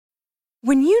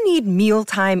When you need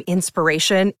mealtime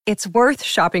inspiration, it's worth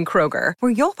shopping Kroger,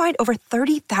 where you'll find over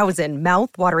 30,000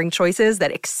 mouth-watering choices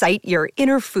that excite your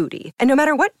inner foodie. And no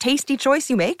matter what tasty choice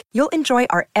you make, you'll enjoy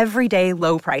our everyday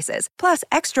low prices, plus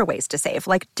extra ways to save,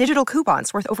 like digital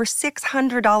coupons worth over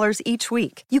 $600 each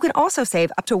week. You can also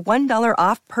save up to $1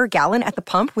 off per gallon at the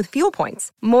pump with fuel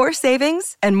points. More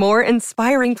savings and more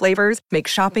inspiring flavors make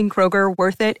shopping Kroger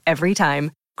worth it every time.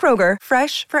 Kroger,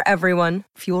 fresh for everyone.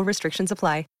 Fuel restrictions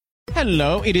apply.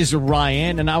 Hello, it is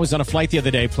Ryan, and I was on a flight the other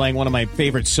day playing one of my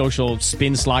favorite social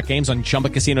spin slot games on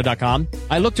ChumbaCasino.com.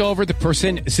 I looked over at the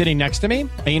person sitting next to me,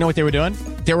 and you know what they were doing?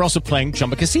 They were also playing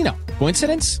Chumba Casino.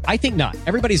 Coincidence? I think not.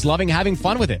 Everybody's loving having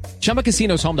fun with it. Chumba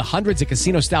Casino is home to hundreds of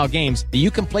casino-style games that you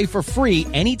can play for free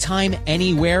anytime,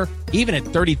 anywhere, even at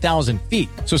 30,000 feet.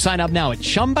 So sign up now at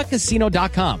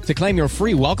ChumbaCasino.com to claim your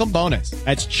free welcome bonus.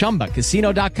 That's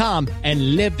ChumbaCasino.com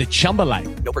and live the Chumba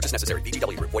life. No purchase necessary.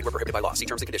 VGW. Void where prohibited by law. See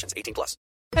terms and conditions. 18+.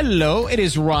 Hello, it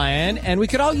is Ryan, and we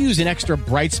could all use an extra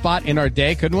bright spot in our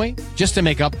day, couldn't we? Just to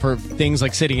make up for things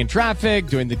like sitting in traffic,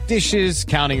 doing the dishes,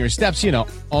 counting your steps, you know,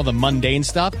 all the mundane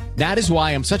stuff. That is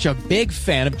why I'm such a big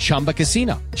fan of Chumba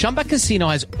Casino. Chumba Casino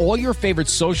has all your favorite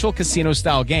social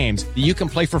casino-style games that you can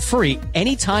play for free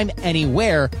anytime,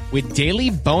 anywhere with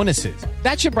daily bonuses.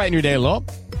 That should brighten your day a little.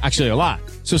 Actually, a lot.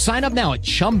 So sign up now at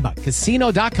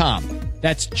ChumbaCasino.com.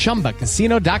 That's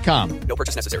ChumbaCasino.com. No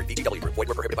purchase necessary. VGW. Void where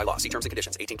prohibited by law. See terms and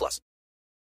conditions. 18+.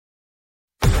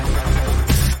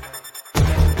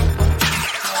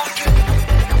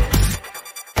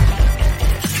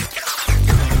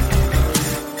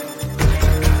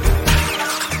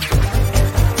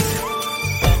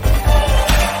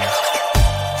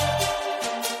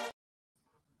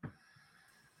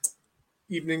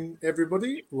 Evening,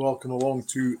 everybody. Welcome along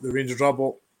to the Rangers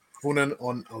Rabble phone in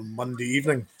on a Monday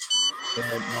evening. My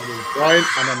name is Brian,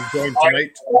 and I'm joined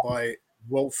tonight by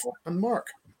Wolf and Mark.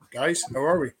 Guys, how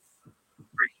are we?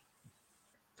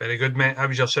 Very good, mate. How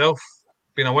was yourself?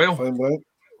 Been a while? Fine, Brian.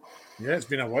 Yeah, it's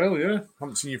been a while, yeah.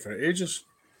 Haven't seen you for ages.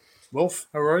 Wolf,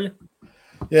 how are you?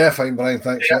 Yeah, fine, Brian.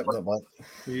 Thanks. Yeah, not bad.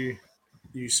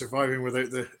 You surviving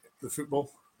without the football?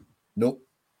 Nope.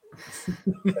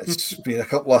 It's been a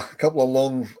couple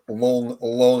of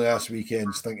long ass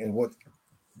weekends thinking what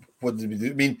did we do?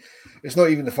 I mean, it's not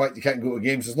even the fact you can't go to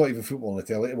games. There's not even football on the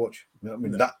telly to watch. You know what I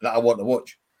mean? That I want to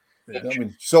watch. You know what I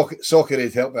mean? Soccer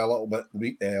had helped me a little bit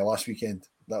last weekend.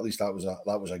 At least that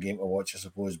was a game to watch, I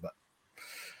suppose. But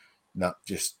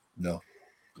just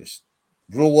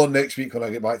roll on next week when I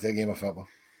get back to a game of football.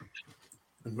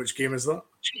 And which game is that?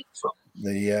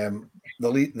 The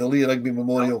Lee Rugby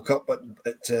Memorial Cup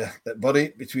at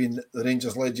Bury between the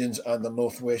Rangers Legends and the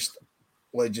Northwest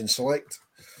Legends Select,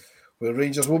 where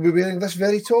Rangers will be wearing this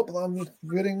very top that I'm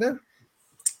wearing now.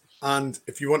 And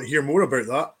if you want to hear more about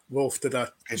that, Wolf did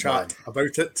a chat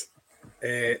about it.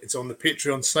 It's on the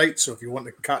Patreon site, so if you want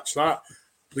to catch that,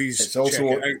 please check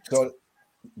it out.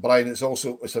 Brian,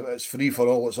 it's free for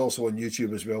all. It's also on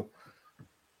YouTube as well.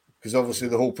 Because obviously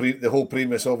the whole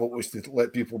premise of it was to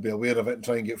let people be aware of it and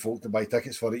try and get folk to buy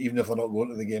tickets for it, even if they're not going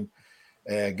to the game.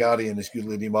 Gary and his good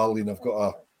lady Marlene have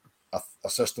got a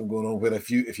system going on where if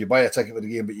you buy a ticket for the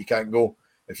game but you can't go,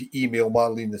 if you email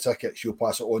Marlene the ticket, she'll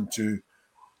pass it on to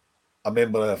a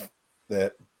member of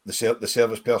the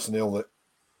service personnel that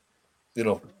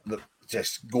that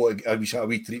just go a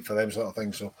wee treat for them sort of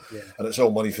thing. So, yeah. And it's all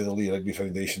money for the Lee Rugby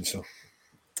Foundation. So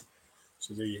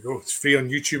there you go. It's free on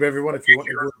YouTube, everyone, if you want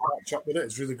to go and catch up with it.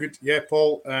 It's really good. Yeah,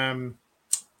 Paul,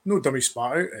 no dummy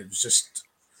spat out. It was just,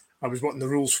 I was wanting the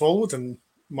rules followed, and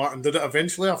Martin did it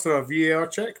eventually after a VAR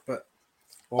check, but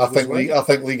I think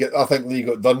Lee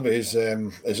got done with his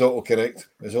autocorrect.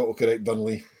 His autocorrect done,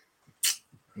 Lee.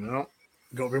 No,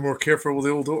 got to be more careful with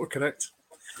the old autocorrect.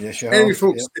 Yes, anyway,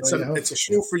 folks, it's a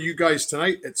show for you guys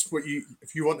tonight. It's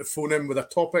if you want to phone in with a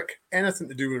topic, anything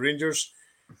to do with Rangers,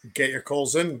 get your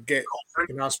calls in. You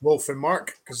can ask Wolf and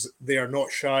Mark because they are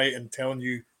not shy in telling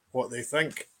you what they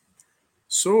think.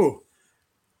 So,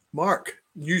 Mark,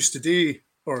 news today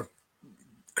or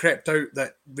crept out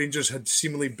that Rangers had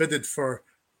seemingly bidded for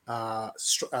a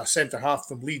centre half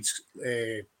from Leeds,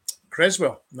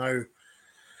 Cresswell. Now,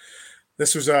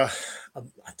 this was I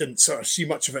didn't sort of see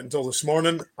much of it until this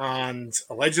morning, and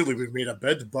allegedly we've made a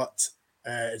bid, but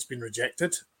it's been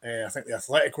rejected. I think the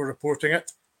Athletic were reporting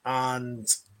it. And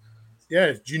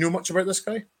yeah, do you know much about this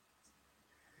guy?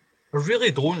 I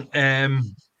really don't.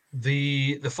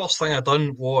 The first thing I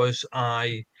done was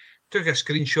I took a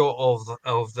screenshot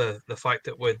of the fact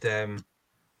that would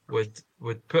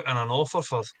put in an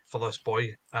offer for this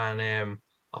boy, and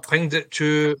I pinged it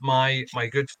to my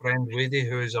good friend Wadey,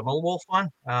 who is a Millwall fan.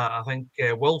 I think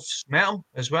Wolf's met him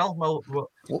as well.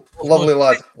 Lovely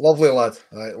lad.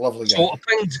 Right, lovely guy. So I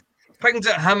pinged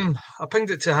it him. I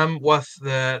pinged it to him with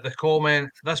the comment,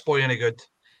 "This boy ain't good,"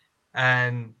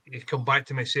 and he come back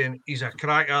to me saying he's a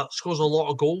cracker, scores a lot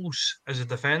of goals as a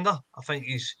defender. I think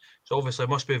he's so obviously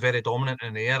must be very dominant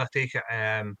in the air. I take it.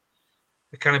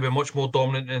 It can't be much more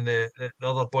dominant than the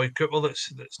other boy Cooper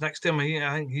that's next to him.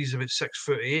 I think he's about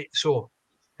 6'8". So,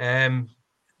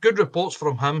 good reports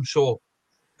from him. So,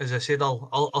 as I said,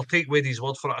 I'll take Wadey's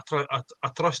word for it. I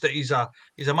trust that he's a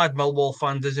mad Millwall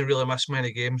fan. Doesn't really miss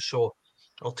many games, so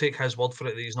I'll take his word for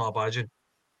it that he's not a badging.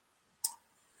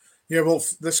 Yeah, well,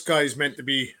 this guy's meant to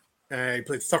be. He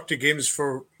played 30 games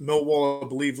for Millwall, I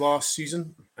believe, last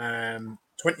season.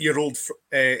 20-year-old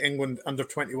England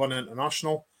under-21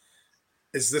 international.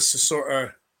 Is this the sort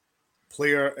of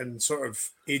player and sort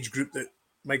of age group that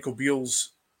Michael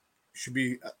Beale's should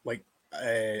be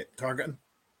targeting?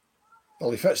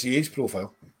 Well, he fits the age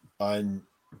profile, and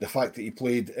the fact that he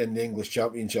played in the English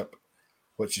Championship,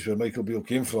 which is where Michael Beale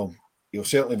came from, you'll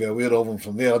certainly be aware of him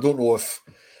from there. I don't know if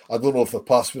the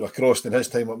paths were crossed in his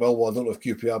time at Millwall. I don't know if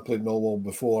QPR played Millwall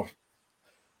before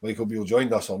Michael Beale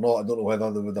joined us or not. I don't know whether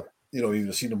they would have, you would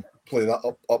have seen him play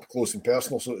that up close and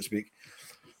personal, so to speak.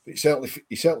 But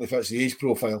he certainly fits the age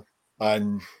profile,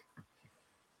 and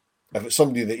if it's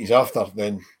somebody that he's after,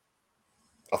 then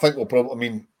I think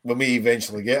we may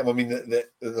eventually get him. I mean,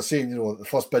 they're saying, the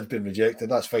first bid's been rejected.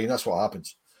 That's fine. That's what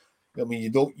happens. I mean, you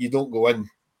don't go in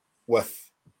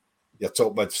with your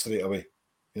top bid straight away.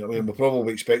 You know what I mean? We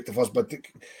probably expect the first bid to,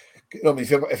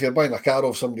 if you're buying a car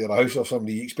off somebody or a house off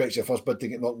somebody, you expect your first bid to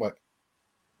get knocked back.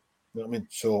 You know what I mean?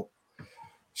 So,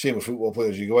 same with football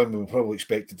players. You go in, we probably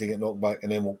expect it to get knocked back,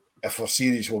 and then if we're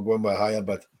serious, we'll go in with a higher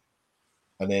bid.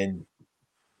 And then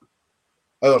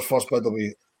our first bid will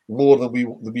be lower than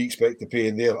we expect to pay,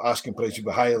 and their asking price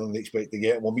will be higher than they expect to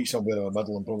get. We'll meet somewhere in the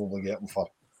middle and probably get them for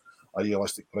a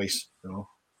realistic price.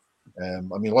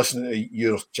 I mean, listening to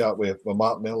your chat with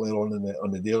Mark earlier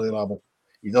on the Daily Rabble,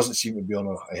 he doesn't seem to be on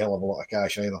a hell of a lot of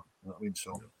cash either. You know what I mean?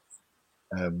 So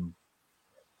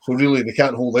really, they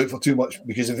can't hold out for too much,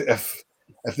 because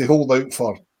if they hold out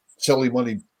for silly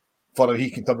money for him, he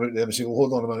can come out to them and say, "Well,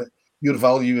 hold on a minute, you're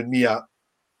valuing me at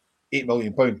 £8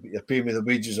 million, but you're paying me the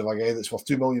wages of a guy that's worth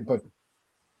 £2 million.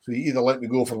 So you either let me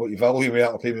go for what you value me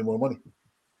at or pay me more money."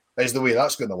 Is the way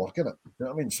that's going to work, isn't it? You know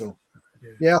what I mean? So,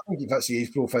 yeah, I think he fits the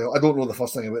age profile. I don't know the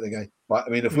first thing about the guy, but I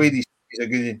mean, if Wadey's a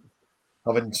good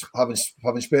one,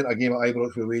 having spent a game at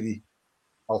Ibrox with Wadey,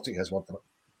 I'll take his word for it.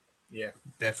 Yeah,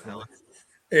 definitely.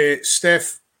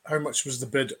 Steph, how much was the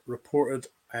bid reported?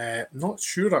 Not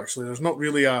sure, actually. There's not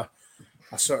really a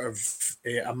sort of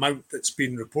amount that's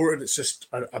been reported. It's just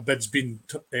a bid's been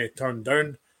turned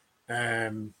down.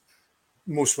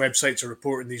 Most websites are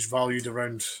reporting these valued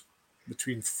around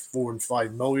between 4 and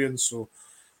 5 million. So,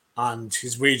 and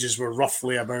his wages were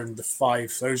roughly around the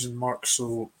 5,000 mark.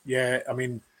 So, yeah, I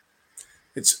mean,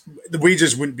 the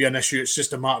wages wouldn't be an issue. It's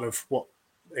just a matter of what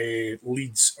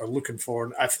Leeds are looking for,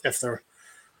 and if they're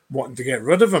wanting to get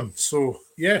rid of him. So,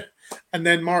 yeah. And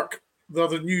then, Mark, the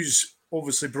other news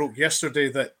obviously broke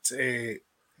yesterday that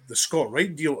the Scott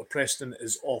Wright deal at Preston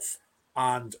is off,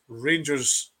 and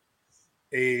Rangers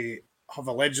have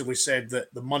allegedly said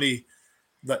that the money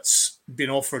that's been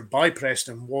offered by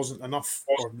Preston wasn't enough,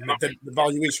 or the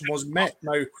valuation wasn't met.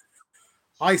 Now,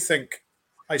 I think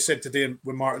I said today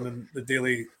with Martin and the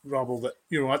Daily Rabble that,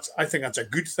 I think that's a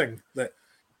good thing that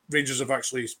Rangers have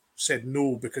actually said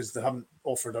no because they haven't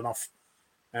offered enough.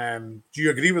 Do you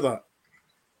agree with that?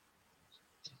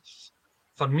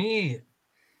 For me,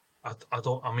 I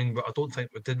don't think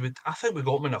we did. I think we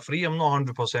got him in a free. I'm not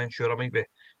 100% sure. I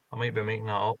might be making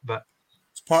that up, but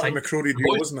it's part of the McCrory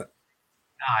deal, isn't it?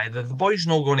 Aye, the boys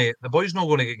not going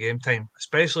to get game time,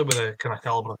 especially with the kind of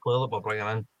calibre of player that we're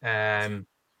bringing in.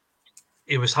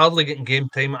 He was hardly getting game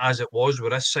time as it was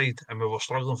with this side, and we were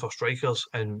struggling for strikers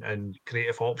and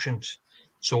creative options.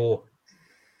 So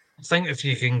I think if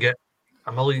you can get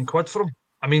 £1 million for him,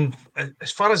 I mean,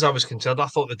 as far as I was concerned, I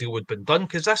thought the deal would have been done,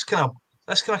 because this kind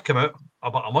of came out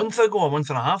about a month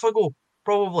and a half ago,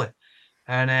 probably.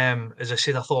 And as I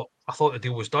said, I thought the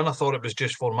deal was done. I thought it was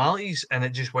just formalities, and it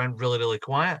just went really, really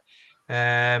quiet.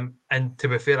 And to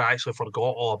be fair, I actually forgot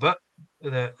all about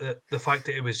the fact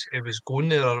that it was going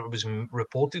there, or it was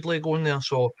reportedly going there.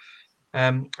 So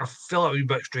I feel a wee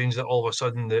bit strange that all of a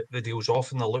sudden the deal's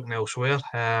off and they're looking elsewhere.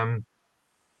 Are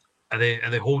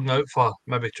they holding out for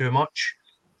maybe too much?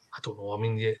 I don't know. I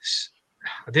mean,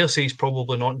 I dare say he's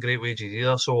probably not in great wages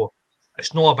either, so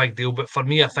it's not a big deal. But for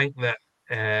me, I think that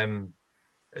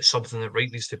it's something that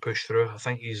Wright needs to push through. I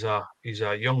think he's a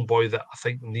young boy that I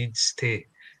think needs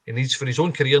for his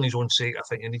own career and his own sake. I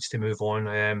think he needs to move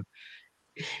on.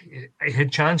 He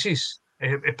had chances.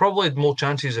 He probably had more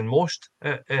chances than most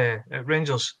at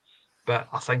Rangers, but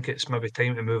I think it's maybe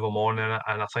time to move him on.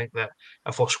 And I think that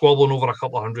if we're squabbling over a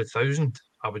couple of 100,000,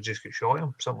 I would just get shot of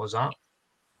him. Simple as that.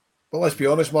 Well, let's be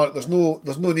honest, Mark. There's no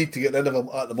need to get rid of him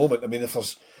at the moment. I mean, if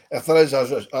there is,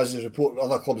 as is reported,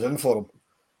 other clubs in for him,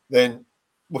 then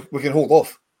we can hold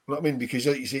off. You know what I mean? Because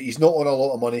like you say, he's not on a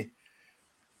lot of money.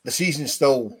 The season's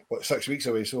still 6 weeks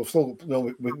away, so still,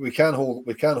 we can hold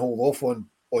off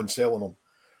on selling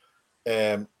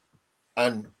him.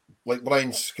 And like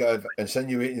Brian's kind of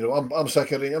insinuating, I'm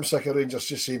sick of Rangers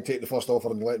just saying take the first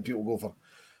offer and letting people go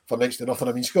for next to nothing.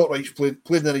 I mean, Scott Wright's played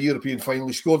in a European final,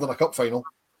 he scored in a cup final.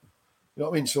 You know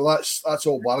what I mean? So that's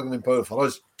all bargaining power for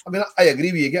us. I mean, I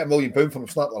agree with you. Get £1 million from them,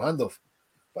 snap their hand off.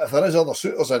 But if there is other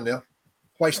suitors in there,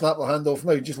 why snap their hand off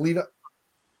now? Just leave it.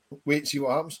 Wait and see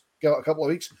what happens. Give it a couple of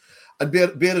weeks. And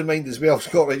bear in mind as well,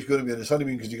 Scott Wright's going to be in his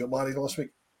honeymoon because he got married last week.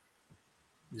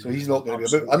 So he's not going to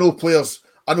be about.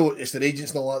 I know it's their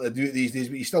agents and all that that do it these days,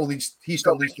 but he still needs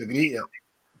to agree to it.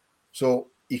 So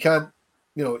he can't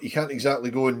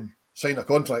exactly go and sign a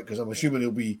contract because I'm assuming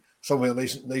he'll be somewhere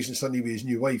nice and sunny with his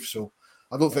new wife. So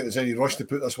I don't think there's any rush to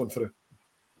put this one through.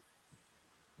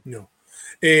 No.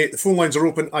 The phone lines are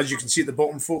open, as you can see at the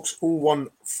bottom, folks.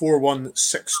 0141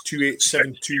 628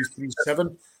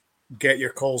 7237. Get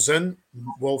your calls in.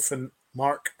 Wolf and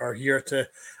Mark are here to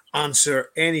answer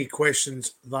any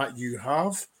questions that you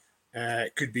have.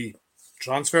 It could be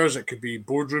transfers, it could be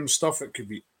boardroom stuff, it could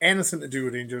be anything to do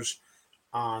with Rangers,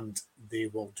 and they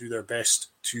will do their best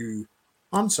to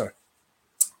answer.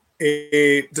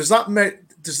 Does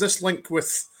this link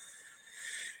with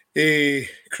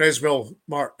Cresswell,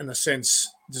 Mark, in a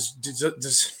sense?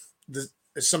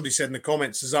 As somebody said in the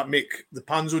comments, does that make the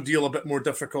Panzo deal a bit more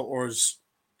difficult, or is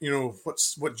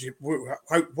what do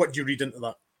you read into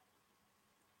that?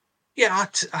 Yeah,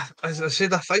 as I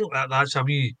said, I think that's a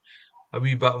wee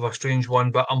bit of a strange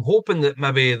one, but I'm hoping that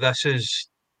maybe this is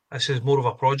more of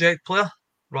a project player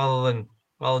rather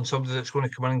than somebody that's going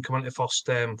to come into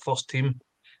first team.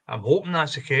 I'm hoping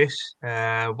that's the case.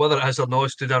 Whether it is or not,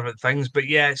 it's two different things. But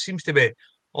yeah, it seems to be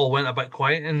all went a bit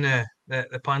quiet in the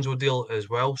Panzo deal as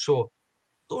well. So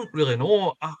don't really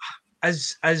know.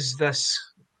 Is this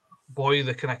boy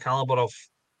the kind of caliber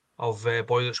of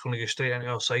boy that's going to go straight into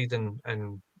our side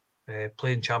and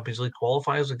playing Champions League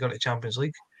qualifiers and going to Champions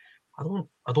League? I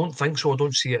don't think so. I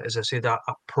don't see it, as I said. I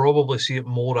probably see it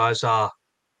more as a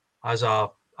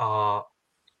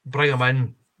bring him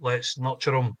in, let's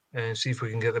nurture him and see if we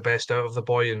can get the best out of the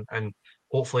boy and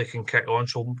hopefully he can kick on.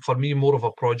 So for me, more of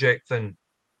a project than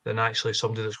actually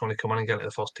somebody that's going to come in and get into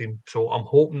the first team. So I'm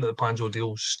hoping that the Panzo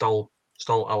deal's still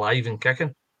alive and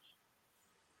kicking.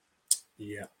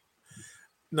 Yeah.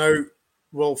 Now,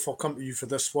 Wolf, I'll come to you for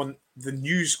this one. The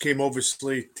news came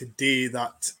obviously today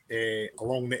that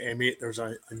along the M8 there's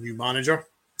a new manager,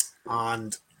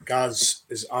 and Gaz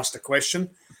is asked a question.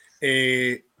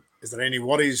 Is there any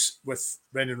worries with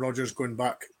Brendan Rodgers going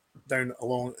back down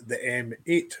along the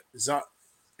M8? Is that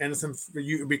anything for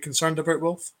you to be concerned about,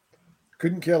 Wolf?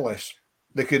 Couldn't care less.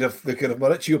 They could have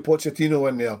Mauricio Pochettino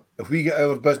in there. If we get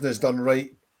our business done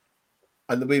right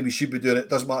and the way we should be doing it,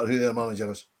 doesn't matter who their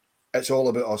manager is. It's all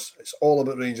about us. It's all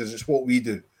about Rangers. It's what we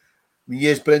do. I mean,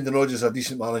 yes, Brendan Rodgers is a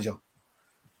decent manager.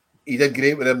 He did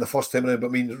great with them the first time around, but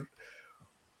I mean,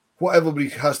 what everybody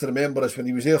has to remember is when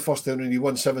he was there first time around, he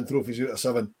won 7 trophies out of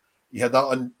 7. He had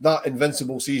that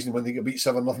invincible season when they could beat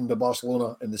 7-0 to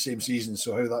Barcelona in the same season.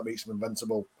 So how that makes him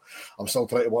invincible, I'm still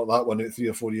trying to work that one out 3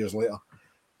 or 4 years later.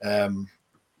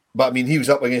 But I mean, he was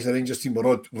up against the Rangers team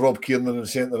with Rob Kiernan in the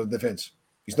centre of defence.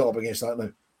 He's not up against that now.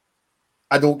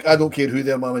 I don't care who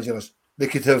their manager is. They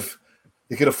could have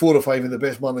 4 or 5 of the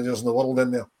best managers in the world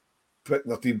in there, putting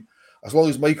their team. As long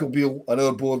as Michael Beale and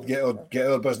our board get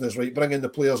our business right, bring in the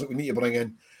players that we need to bring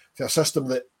in to a system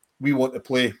that we want to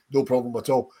play, no problem at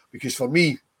all. Because for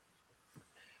me,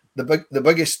 the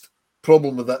biggest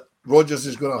problem with that Rodgers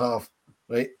is going to have,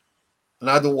 right? And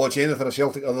I don't watch anything of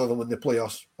Celtic other than when they play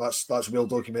us. That's well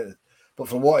documented. But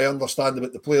from what I understand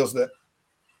about the players that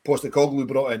Postecoglou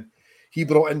brought in, he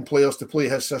brought in players to play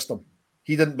his system.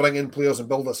 He didn't bring in players and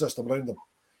build a system around them.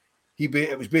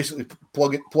 It was basically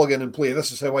plug in and play.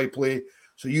 This is how I play.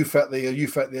 So you fit there, you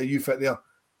fit there, you fit there.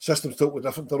 System's totally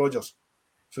different to Rodgers.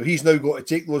 So he's now got to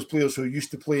take those players who are used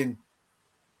to playing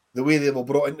the way they were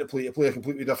brought in to play a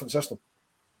completely different system.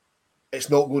 It's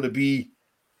not going to be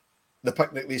the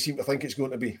picnic they seem to think it's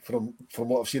going to be from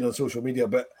what I've seen on social media.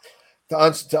 But to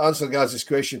answer Gaz's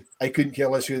question, I couldn't care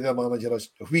less who their manager is.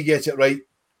 If we get it right,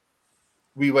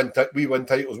 we win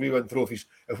titles, we win trophies.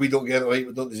 If we don't get it right,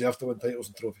 we don't deserve to win titles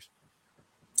and trophies.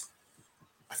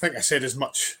 I think I said as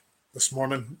much this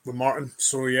morning with Martin.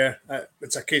 So yeah,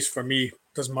 it's a case for me.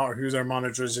 Doesn't matter who their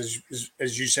manager is,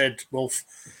 as you said, Wolf.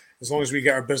 As long as we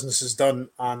get our businesses done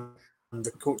and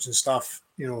the coaching staff,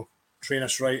 train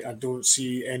us right, I don't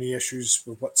see any issues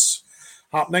with what's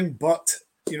happening. But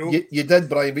you did,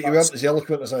 Brian, but you weren't as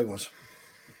eloquent as I was.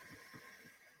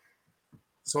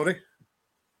 Sorry,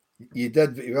 you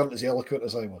did, but you weren't as eloquent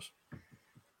as I was.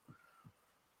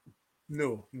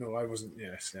 No, I wasn't.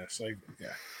 Yes,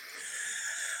 yeah.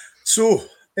 So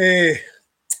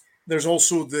there's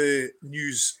also the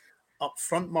news up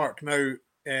front, Mark. Now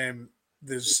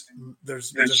there's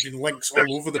been links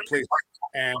all over the place.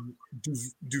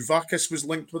 Duvakis was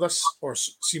linked with us, or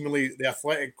seemingly the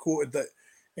Athletic quoted that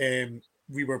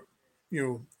we were,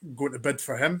 going to bid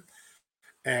for him.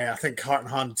 I think Heart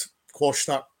and Hand quashed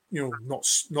that,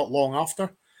 not long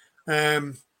after.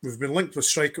 We've been linked with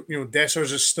striker.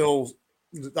 Dessers is still,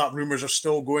 that rumours are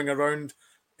still going around.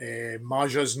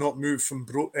 Maja's not moved from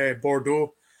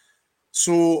Bordeaux.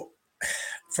 So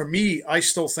for me, I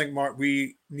still think, Mark,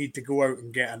 we need to go out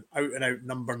and get an out-and-out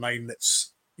number 9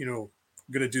 that's, going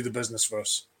to do the business for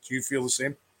us. Do you feel the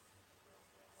same?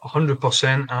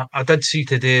 100%. I did see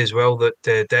today as well that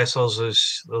Dessers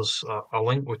there's a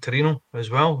link with Torino as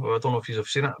well. I don't know if you've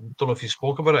seen it. I don't know if you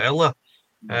spoke about it earlier.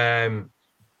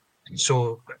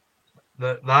 So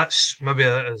that's maybe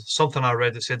something I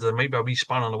read that said there might be a wee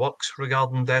span in the works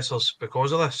regarding Dessers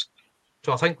because of this.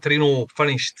 So I think Torino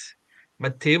finished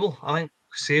mid-table, I think,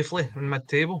 safely in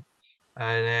mid-table.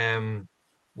 And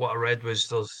what I read was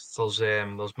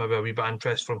there's maybe a wee bit of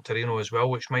interest from Torino as well,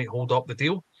 which might hold up the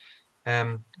deal.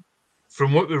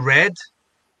 From what we read,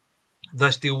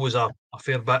 this deal was a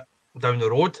fair bit down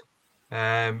the road.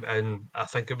 And I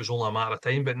think it was only a matter of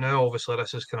time. But now, obviously,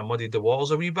 this has kind of muddied the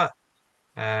waters a wee bit.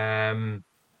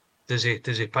 Does he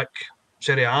pick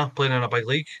Serie A, playing in a big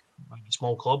league, a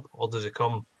small club, or does he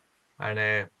come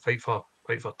and fight for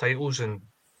titles and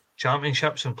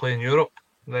championships and play in Europe?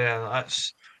 Yeah,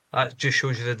 that just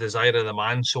shows you the desire of the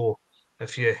man. So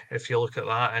if you look at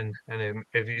that and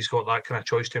if he's got that kind of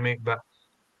choice to make, but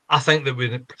I think that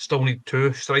we still need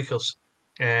 2 strikers.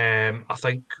 I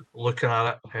think looking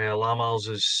at it, Lamers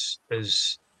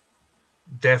is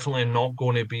definitely not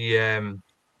going to be.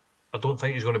 I don't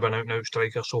think he's going to be an out-and-out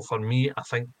striker. So for me, I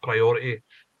think priority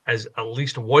is at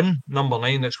least 1 number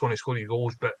 9 that's going to score you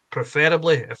goals. But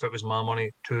preferably, if it was my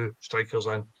money, 2 strikers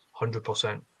in,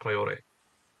 100% priority.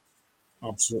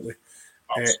 Absolutely.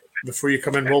 Before you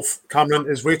come in, Wolf, Cameron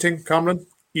is waiting. Cameron,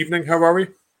 evening, how are we?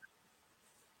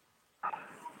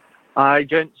 Aye,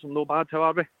 gents, no bad, how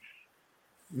are we?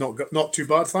 Not too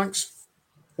bad, thanks.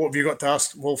 What have you got to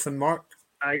ask Wolf and Mark?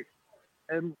 Aye,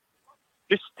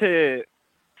 just to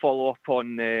follow up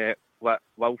on what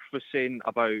Wolf was saying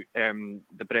about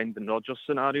the Brendan Rodgers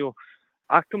scenario,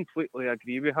 I completely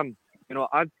agree with him.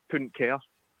 I couldn't care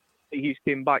that he's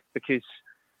came back because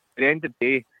at the end of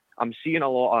the day, I'm seeing a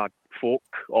lot of folk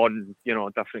on,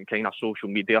 different kind of social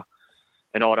media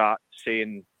and all that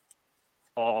saying,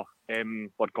 we're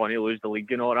going to lose the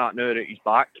league and all that now that he's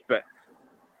back. But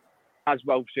as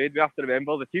Will said, we have to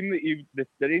remember the team that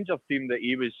the Rangers team that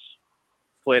he was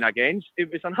playing against,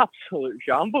 it was an absolute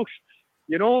shambles.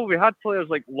 We had players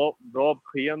like Rob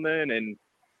Clearman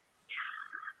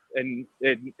and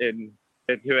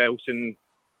who else, and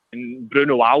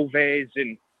Bruno Alves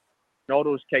and all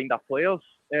those kind of players.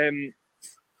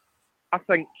 I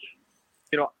think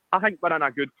we're in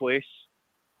a good place.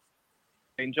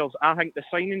 Rangers, I think the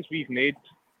signings we've made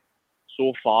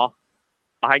so far,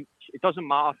 I think it doesn't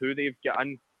matter who they've got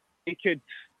in. They could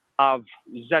have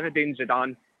Zinedine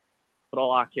Zidane for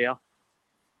all I care.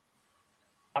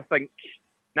 I think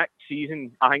next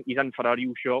season, I think he's in for a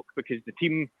real shock because the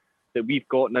team that we've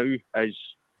got now is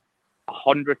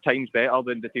 100 times better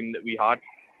than the team that we had.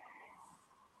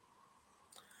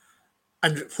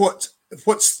 And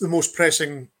what's the most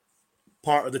pressing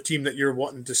part of the team that you're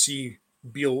wanting to see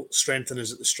Beale strengthen?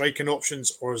 Is it the striking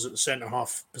options or is it the centre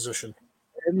half position?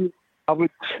 I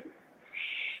would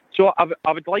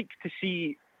like to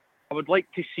see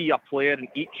a player in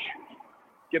each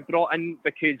get brought in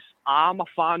because I'm a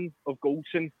fan of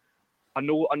Goldson. I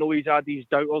know he's had these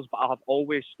doubters, but I have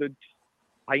always stood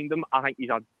behind him. I think he's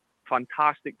a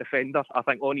fantastic defender. I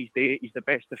think on his day he's the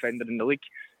best defender in the league,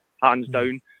 hands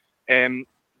down.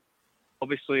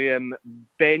 Obviously,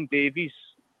 Ben Davies,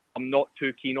 I'm not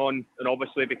too keen on, and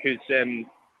obviously because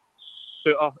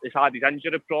Suter has had his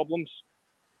injury problems,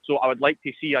 so I would like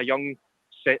to see a young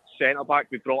centre back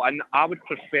be brought in. I would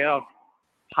prefer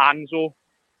Hanzo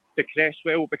to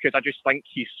Cresswell because I just think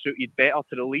he's suited better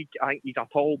to the league. I think he's a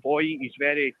tall boy. He's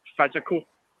very physical.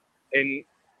 And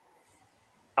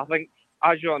I think,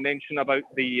 as you mentioned about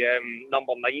the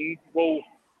number 9 role,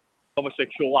 obviously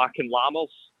Colak and Lammers,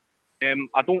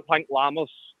 I don't think Lammers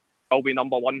will be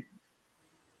number 1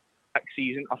 next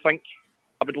season. I think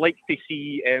I would like to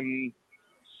see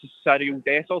Cyril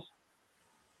Dessers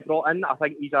brought in. I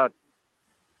think I've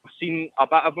seen a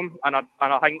bit of him, and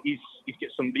I think he's got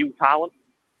some real talent.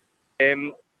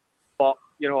 But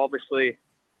obviously, it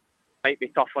might be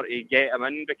tougher to get him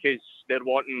in because they're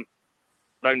wanting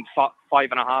around £5.5,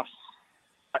 £6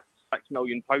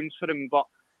 million for him. But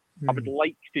I would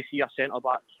like to see a centre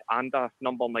back and a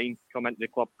number 9 come into the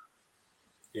club.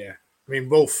 Yeah, I mean,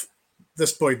 both.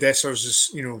 This boy Dessers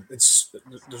is,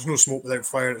 there's no smoke without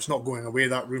fire. It's not going away,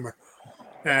 that rumour.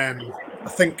 I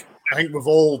think we've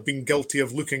all been guilty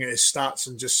of looking at his stats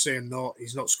and just saying, no,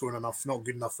 he's not scoring enough, not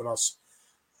good enough for us.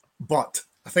 But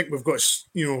I think we've got,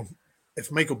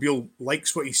 if Michael Beale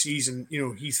likes what he sees and,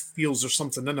 he feels there's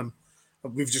something in him,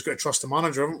 we've just got to trust the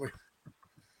manager, haven't we?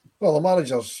 Well, the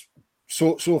manager's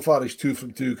so far he's 2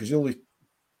 from 2 because the only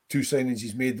 2 signings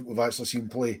he's made that we've actually seen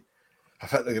play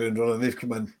have hit the ground running. They've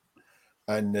come in.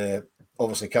 And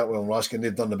obviously Catwell and Raskin,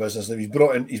 they've done the business. Now he's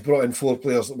brought in 4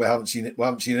 players that we haven't seen. We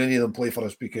haven't seen any of them play for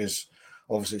us because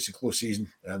obviously it's a close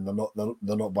season and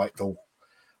they're not back till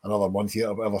another month here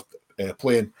or whatever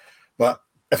playing. But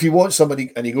if he wants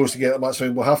somebody and he goes to get them, that's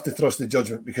fine. We'll have to trust the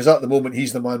judgment because at the moment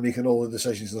he's the man making all the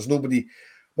decisions. There's nobody.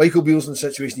 Michael Beale's in the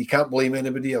situation. He can't blame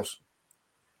anybody else.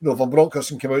 If Van Bronckhorst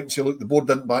can come out and say, "Look, the board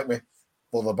didn't back me,"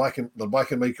 well, they're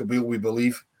backing Michael Beale, we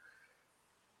believe.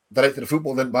 Director of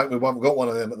football didn't back me. We haven't got one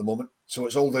of them at the moment, so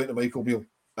it's all down to Michael Beale,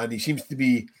 and he seems to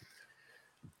be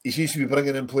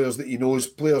bringing in players that he knows,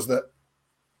 players that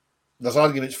there's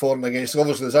arguments for and against.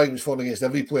 Obviously, there's arguments for and against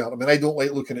every player. I mean, I don't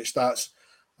like looking at stats.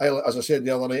 As I said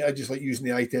the other night, I just like using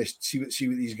the eye test, see what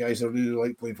these guys are really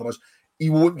like playing for us. He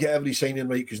won't get every signing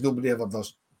right because nobody ever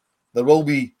does. There will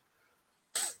be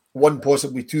 1,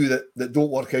 possibly 2 that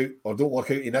don't work out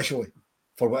initially.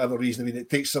 For whatever reason, I mean, it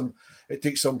takes some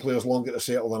players longer to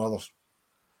settle than others.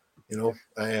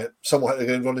 Some will hit the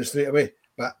ground running straight away.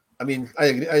 But I mean, I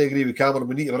agree with Cameron.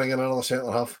 We need to bring in another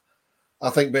centre half. I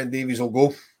think Ben Davies will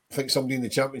go. I think somebody in the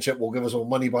Championship will give us our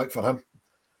money back for him,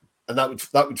 and that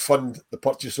would fund the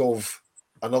purchase of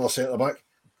another centre back.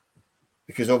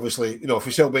 Because obviously, if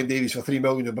we sell Ben Davies for $3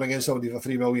 million and bring in somebody for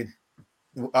 $3 million,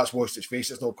 that's washed its face.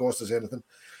 It's not cost us anything.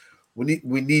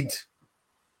 We need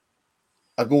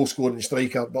a goal-scoring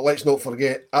striker, but let's not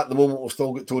forget, at the moment we've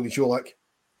still got Tony Colak,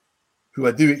 who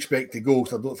I do expect to go,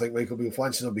 because I don't think Michael Beale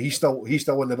fancies him, but he's still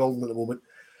in the building at the moment.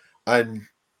 And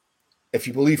if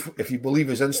you believe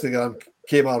his Instagram,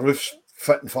 Kmart Roof's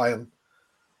fit and firing,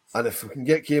 and if we can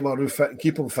get Kmart Roof fit and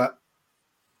keep him fit,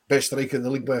 best striker in the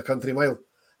league by a country mile.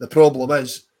 The problem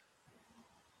is,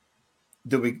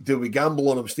 do we gamble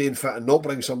on him staying fit and not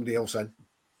bring somebody else in?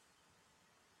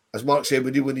 As Mark said,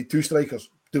 we need 2 strikers.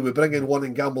 Do we bring in 1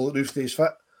 and gamble that Roof stays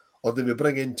fit? Or do we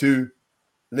bring in 2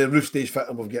 and then Roof stays fit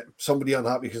and we'll get somebody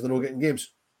unhappy because they're not getting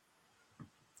games?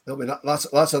 I mean,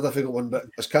 that's a difficult one. But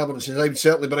as Cameron says, I would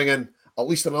certainly bring in at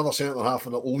least another centre half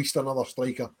and at least another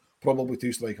striker, probably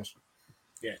 2 strikers.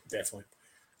 Yeah, definitely.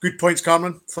 Good points,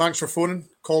 Cameron. Thanks for phoning.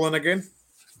 Call in again.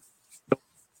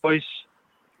 Boys,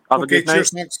 have a good night. Cheers,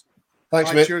 thanks.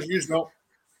 Thanks, mate. Cheers, you well.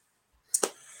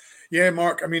 Yeah,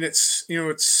 Mark. I mean, it's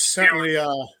certainly a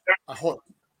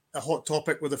hot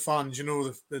topic with the fans.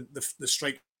 The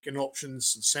striking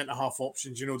options and centre half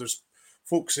options. There's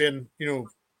folks saying,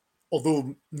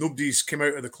 although nobody's come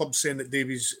out of the club saying that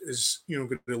Davies is, going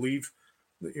to leave,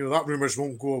 that rumours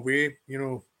won't go away.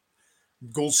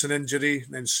 Goldson injury,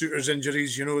 then Souttar's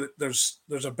injuries.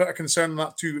 There's a bit of concern in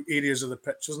that 2 areas of the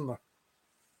pitch, isn't there?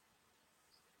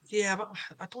 Yeah, but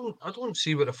I don't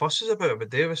see what the fuss is about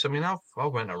Davis. I mean, I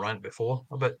went a rant before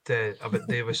about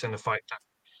Davis and the fact that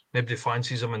nobody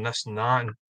fancies him and this and that.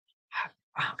 And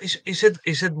he's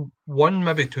had 1,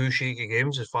 maybe 2 shaky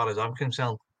games as far as I'm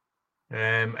concerned.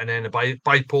 And then the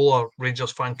bipolar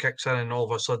Rangers fan kicks in, and all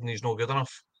of a sudden he's not good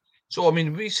enough. So I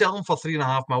mean, we sell him for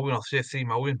 $3.5 million, or say $3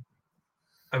 million.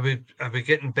 Are we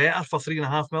getting better for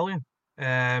 $3.5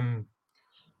 million?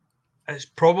 It's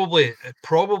probably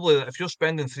if you're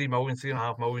spending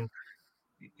 $3.5 million,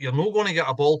 you're not going to get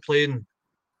a ball playing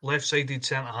left-sided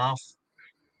centre half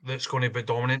that's going to be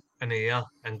dominant in the air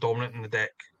and dominant in the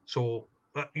deck. So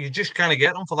you just kind of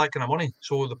get them for that kind of money.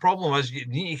 So the problem is you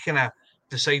need to kind of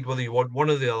decide whether you want one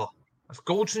or the other. If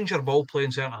Goldson's your ball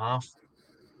playing centre half,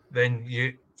 then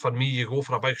you go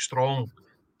for a big, strong,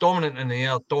 dominant in the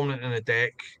air, dominant in the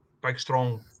deck, big,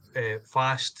 strong,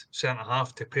 fast centre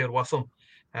half to pair with him.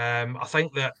 I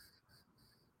think that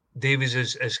Davies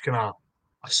is kind of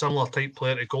a similar type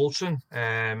player to Goldson.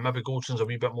 Maybe Goldson's a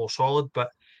wee bit more solid, but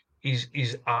he's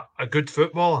a good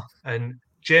footballer. And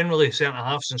generally, centre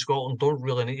halves in Scotland don't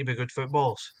really need to be good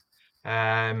footballers.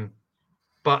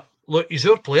 But look, he's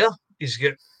our player. He's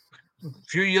got a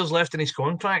few years left in his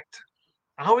contract.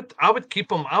 I would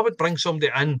keep him. I would bring somebody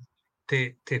in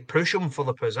to push him for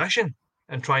the position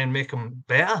and try and make him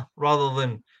better rather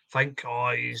than think,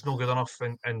 oh, he's not good enough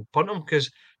and punt him. Because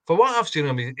for what I've seen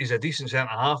him, he's a decent centre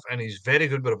half and he's very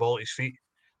good with the ball at his feet.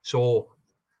 So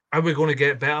are we going to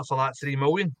get better for that 3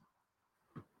 million?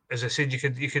 As I said,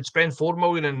 you could spend 4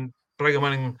 million and bring him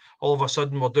in, and all of a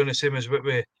sudden we're doing the same as what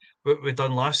we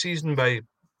done last season by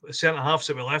centre halves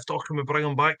that we left. Oh, can we bring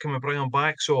him back? Can we bring him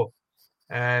back? So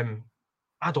um,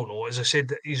 I don't know. As I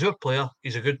said, he's our player.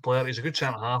 He's a good player. He's a good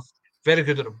centre half. Very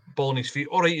good at the ball on his feet.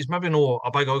 All right, he's maybe not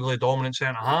a big, ugly, dominant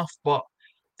centre half, but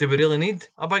do we really need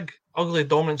a big, ugly,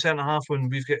 dominant centre half when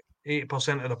we've got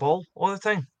 80% of the ball all the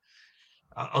time?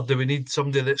 Or do we need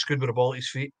somebody that's good with the ball at his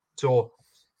feet? So,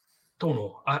 don't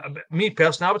know. Me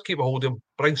personally, I would keep a hold of him,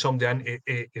 bring somebody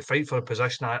in to fight for a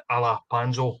position a la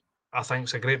Panzo. I think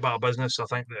it's a great bit of business. I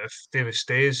think that if Davis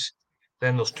stays,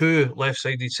 then there's two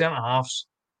left-sided centre halves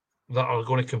that are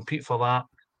going to compete for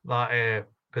that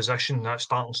position, that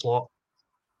starting slot,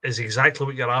 is exactly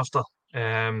what you're after.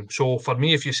 So for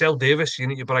me, if you sell Davis, you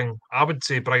need to I would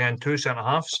say, bring in two centre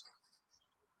halves.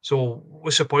 So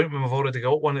what's the point when we've already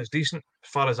got one that's decent, as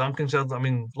far as I'm concerned? I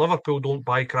mean, Liverpool don't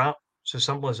buy crap. It's as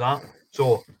simple as that.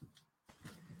 So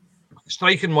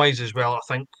striking wise as well, I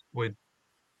think we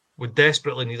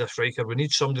desperately need a striker. We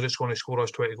need somebody that's going to score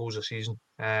us 20 goals a season.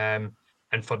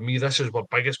 And for me, this is our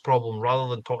biggest problem.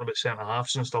 Rather than talking about centre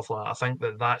halves and stuff like that, I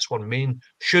think that's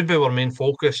should be our main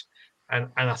focus. And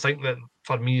I think that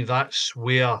for me, that's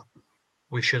where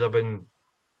we should have been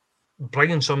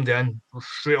bringing somebody in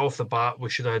straight off the bat.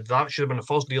 That should have been the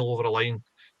first deal over the line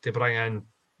to bring in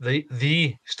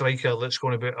the striker that's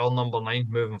going to be our number 9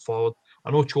 moving forward.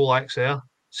 I know Cholak's there.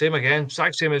 Same again.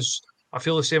 Exact same as I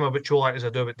feel the same about Cholak as I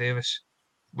do about Davis.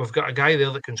 We've got a guy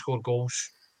there that can score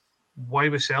goals. Why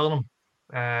are we selling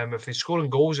him? If he's scoring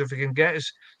goals, if he can get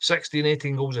his 16,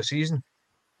 18 goals a season,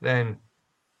 then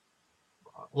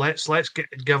let's get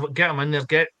him in there,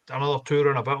 get another two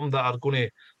around about him that are going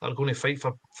to fight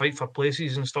for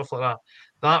places and stuff like that.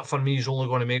 That for me is only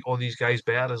going to make all these guys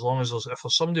better as long as if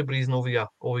there's somebody breathing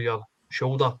over your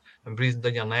shoulder and breathing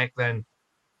down your neck, then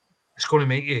it's going to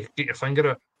make you get your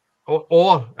finger out.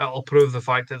 Or it'll prove the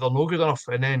fact that they're no good enough,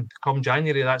 and then come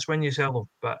January, that's when you sell them.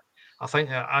 But I think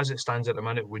that as it stands at the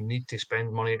minute, we need to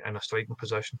spend money in a striking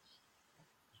position.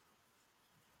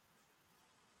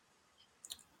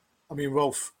 I mean,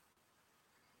 Rolf,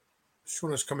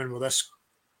 Shauna's come in with this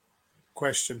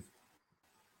question.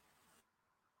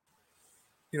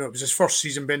 You know, it was his first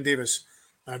season, Ben Davis,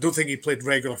 and I don't think he played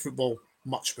regular football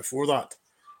much before that.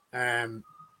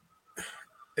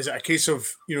 Is it a case of,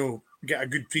 get a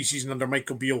good pre-season under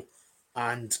Michael Beale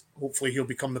and hopefully he'll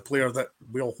become the player that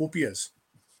we all hope he is?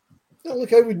 No,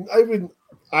 look, I wouldn't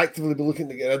actively be looking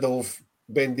to get rid of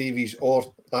Ben Davies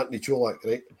or Anthony Cholak,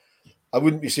 right? I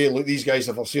wouldn't be saying, look, these guys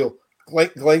are for sale.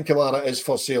 Glenn Kamara is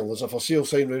for sale. There's a for sale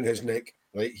sign around his neck,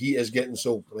 right? He is getting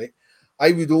sold, right?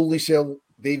 I would only sell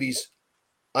Davies,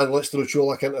 and let's throw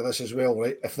Cholak into this as well,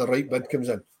 right? If the right bid comes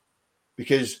in.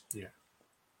 Because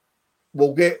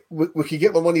we could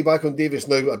get the money back on Davis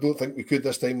now. I don't think we could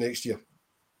this time next year.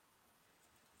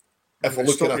 If we're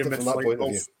looking at it from that point of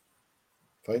view.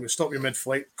 Fine. We'll stop you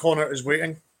mid-flight. Connor is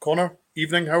waiting. Connor,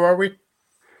 evening, how are we?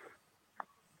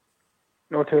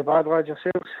 Not too bad, lads,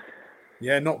 yourselves?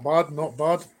 Yeah, not bad, not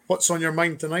bad. What's on your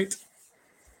mind tonight?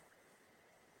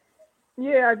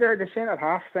 Yeah, the centre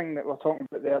half thing that we're talking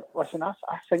about there. Listen, I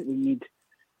think we need,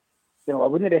 I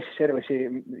wouldn't necessarily say,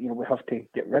 we have to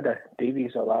get rid of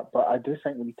Davies or that, but I do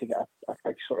think we need to get a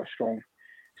big sort of strong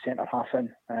centre half in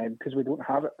because we don't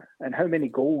have it. And how many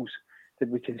goals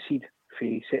did we concede for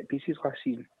set pieces last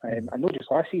season? And not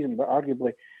just last season, but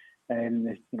arguably,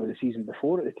 the season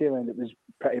before at the tail end, it was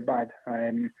pretty bad.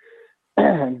 And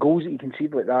goals that you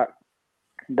concede like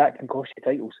that can cost you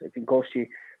titles. It can cost you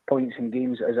points in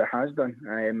games as it has done.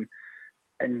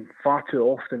 And far too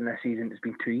often this season, it's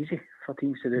been too easy for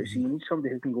teams to do it. So you need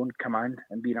somebody who can go and command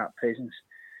and be that presence.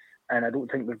 And I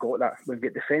don't think we've got that. We've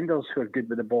got defenders who are good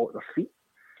with the ball at their feet.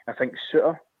 I think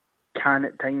Suter can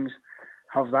at times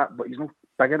have that, but he's not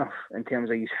big enough in terms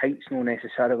of his height's not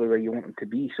necessarily where you want him to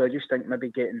be. So I just think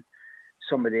maybe getting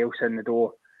somebody else in the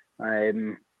door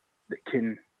that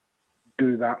can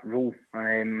do that role.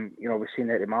 We've seen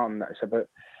Eddie Martin, that's about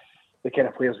the kind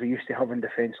of players we used to have in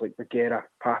defence, like Bagheera,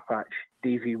 Papach,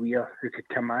 Davy Weir, who could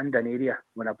command an area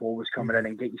when a ball was coming in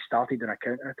and get you started in a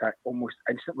counter-attack almost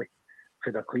instantly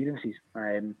for their clearances.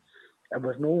 And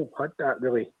we've no had that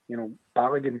really.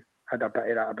 Balogun had a bit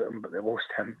of that about him, but they lost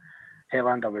him.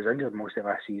 Helander was injured most of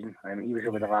last season. He was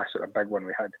really the last sort of big one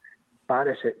we had.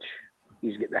 Barisic,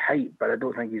 he's got the height, but I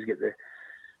don't think he's got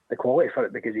the quality for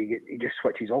it because he just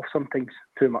switches off sometimes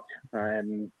too much.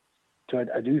 So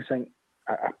I do think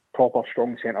a proper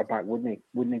strong centre back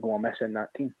wouldn't go amiss in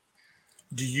that team.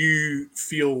 Do you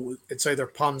feel it's either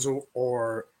Panzo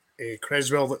or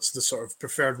Cresswell that's the sort of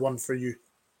preferred one for you?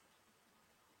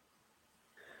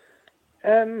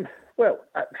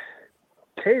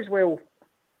 Cresswell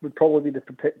would probably be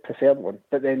the preferred one,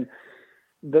 but then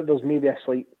there's maybe a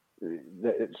slight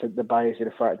it's the bias of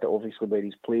the fact that obviously where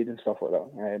he's played and stuff like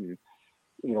that.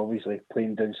 Obviously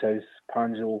playing down south,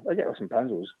 Panzo. I get some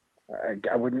Panzos.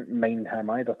 I wouldn't mind him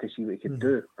either to see what he could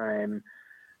do.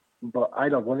 But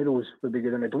either one of those would be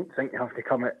good, and I don't think they have to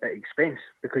come at expense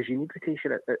because you need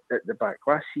rotation at the back.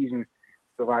 Last season,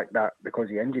 we lacked that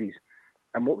because of injuries.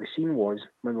 And what we've seen was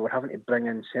when we were having to bring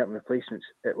in certain replacements,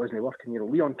 it wasn't working.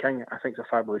 Leon King, I think, is a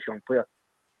fabulous young player,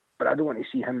 but I don't want to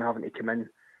see him having to come in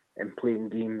and playing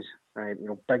games,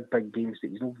 big games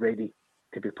that he's not ready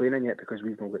to be playing in yet because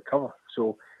we've not got cover.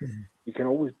 So you can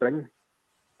always bring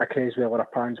a Cresswell or a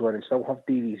Panzo and still have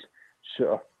Davies,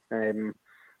 Suter, and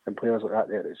players like that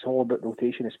there. It's all about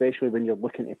rotation, especially when you're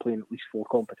looking to play in at least 4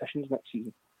 competitions next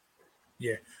season.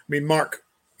 Yeah. I mean, Mark,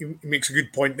 he makes a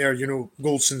good point there.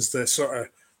 Goldson's the sort of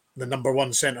the number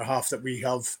one centre-half that we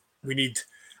need,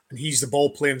 and he's the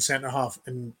ball-playing centre-half.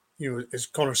 And, as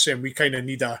Connor's saying, we kind of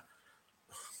need a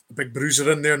big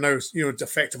bruiser in there now, to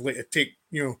effectively to take,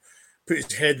 put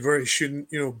his head where he shouldn't,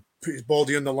 put his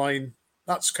body on the line.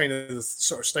 That's kind of the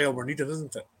sort of style we're needing,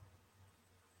 isn't it?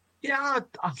 Yeah,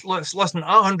 listen.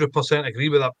 I 100% agree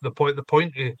with that. The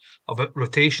point about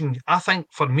rotation. I think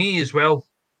for me as well,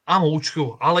 I'm old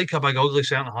school. I like a big ugly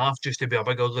centre half just to be a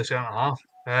big ugly centre half.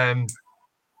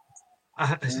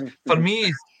 For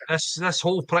me, this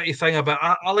whole pretty thing about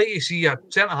I like to see a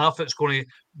centre half that's going to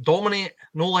dominate,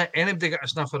 not let anybody get a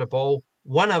sniff of the ball,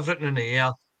 win everything in the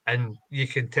air, and you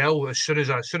can tell as soon as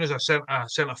a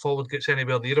centre forward gets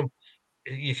anywhere near him,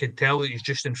 you can tell that he's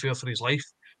just in fear for his life.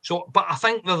 So, but I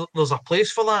think there's a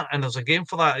place for that, and there's a game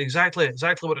for that. Exactly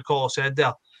what the caller said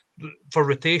there for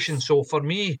rotation. So for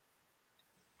me,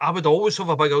 I would always have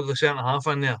a big ugly centre half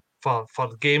in there for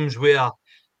games where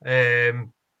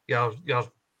you're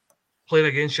playing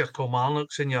against your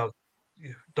Kilmarnocks and your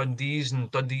Dundees and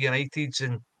Dundee Uniteds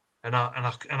and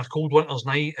a cold winter's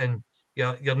night, and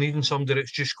you're needing somebody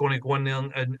that's just going to go in there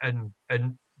and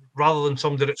rather than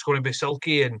somebody that's going to be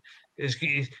silky and is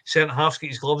centre half's got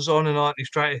his gloves on and all that, he's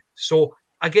trying to. So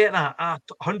I get that. I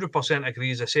 100%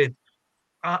 agree. As I said,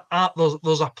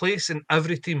 there's a place in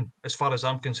every team, as far as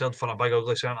I'm concerned, for a big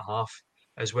ugly centre half,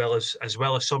 as well as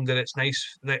somebody that's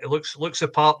nice, that looks the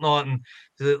part not and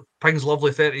pings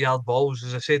lovely 30-yard balls.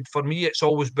 As I said, for me, it's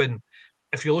always been.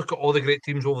 If you look at all the great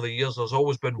teams over the years, there's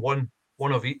always been one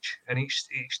of each in each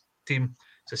team.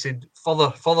 As I said,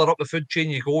 further up the food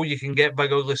chain you go, you can get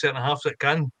big ugly centre halves that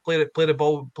can play with the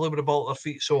ball at their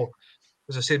feet. So,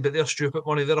 as I said, but they're stupid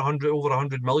money. They're over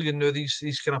 100 million now.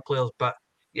 These kind of players, but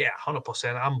yeah,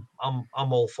 100%.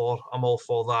 I'm all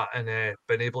for that, and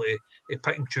being able to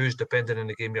pick and choose depending on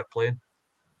the game you're playing.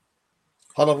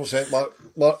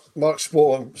 100%. Mark's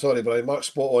spot on. Sorry, Brian. Mark's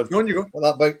spot on. On you go.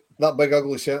 That big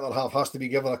ugly centre half has to be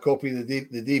given a copy of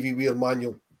the Davy Weir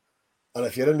manual. And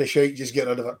if you're in the shite, just get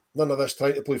rid of it. None of this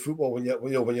trying to play football when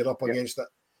you're up against it.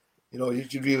 You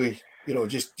really,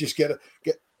 just get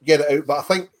it out. But I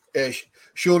think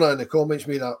Shona in the comments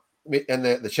made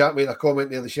the chat made a comment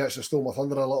there. She actually stole my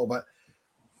thunder a little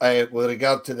bit with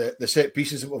regard to the set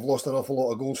pieces that we've lost an awful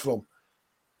lot of goals from.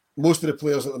 Most of the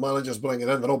players that the manager's bringing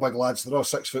in, they're all big lads. They're all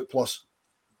 6 foot plus.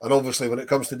 And obviously, when it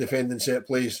comes to defending set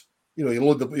plays, you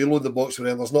load the box with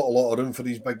them. There's not a lot of room for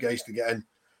these big guys to get in.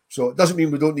 So it doesn't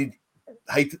mean we don't need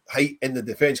height in the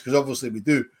defence, because obviously we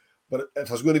do. But if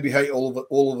there's going to be height all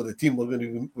over the team,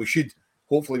 we should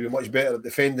hopefully be much better at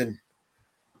defending.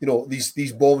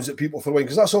 These bombs that people throw in,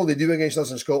 because that's all they do against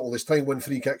us in Scotland is try and win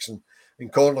free kicks and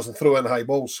corners and throw in high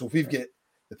balls. So if we've got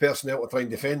the personnel to try and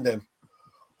defend them,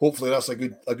 hopefully that's a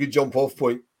good jump off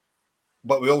point.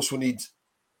 But we also need,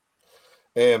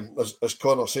 as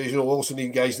Connor says, we also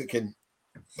need guys that can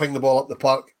ping the ball up the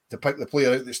park to pick the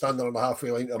player out that's standing on the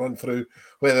halfway line to run through,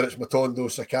 whether it's Matondo,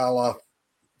 Sakala,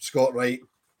 Scott Wright,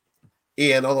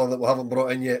 and other that we haven't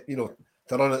brought in yet, to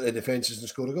run at the defences and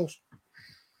score the goals.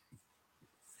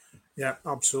 Yeah,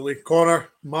 absolutely. Connor,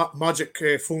 magic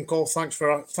phone call. Thanks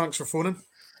for phoning.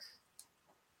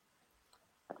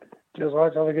 Cheers,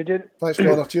 lads. Have a good day. Thanks,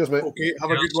 Connor. Cheers, mate. Okay, have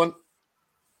a good one.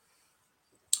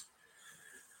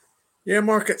 Yeah,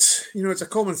 Mark, it's a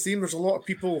common theme. There's a lot of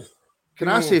people. Can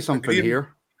I say something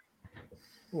here?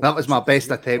 That was my best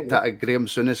attempt at a Graham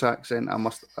Souness accent. I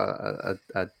must, I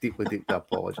deeply, deeply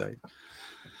apologise.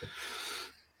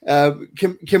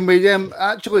 Can we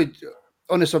actually,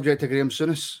 on the subject of Graham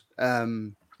Souness,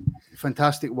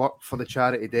 fantastic work for the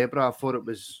charity Deborah. I thought it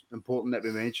was important that we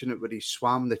mention it, where he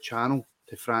swam the channel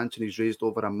to France and he's raised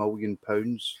over £1 million,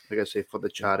 like I say, for the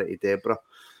charity Deborah.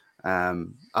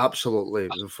 Absolutely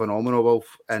phenomenal,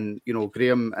 Wolf. And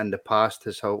Graham in the past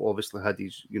has obviously had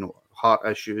these heart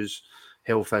issues,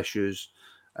 health issues.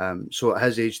 So at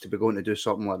his age to be going to do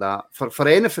something like that for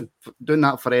anything, doing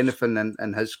that for anything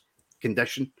in his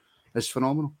condition is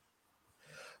phenomenal.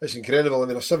 It's incredible. I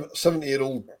mean, a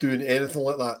 70-year-old doing anything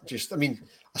like that,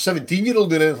 a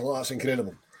 17-year-old doing anything like that's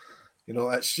incredible.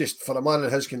 It's just for a man in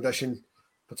his condition,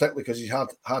 particularly because he's had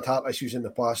heart issues in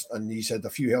the past and he's had a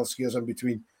few health scares in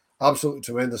between. Absolutely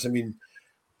tremendous. I mean,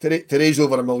 to raise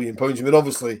over £1 million. I mean,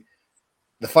 obviously,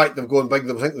 the fact they've gone big, I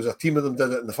think there was a team of them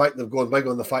did it, and the fact they've gone big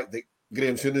on the fact that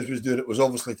Graham Souness was doing it was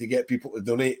obviously to get people to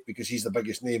donate because he's the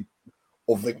biggest name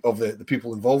of the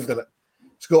people involved in it.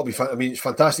 It's got to be fun. I mean, it's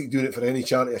fantastic doing it for any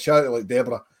charity. A charity like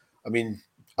Deborah, I mean,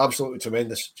 absolutely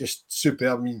tremendous, just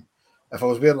superb. I mean, if I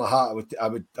was wearing a hat, I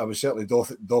would certainly doff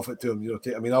it to him.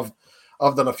 I mean, I've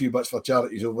done a few bits for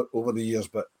charities over the years,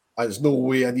 but there's no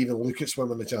way I'd even look at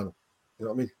swimming the channel. You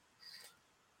know what I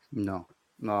mean?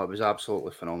 No, it was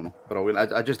absolutely phenomenal.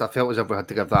 Brilliant. I felt as if we had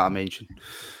to give that a mention.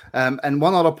 And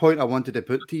one other point I wanted to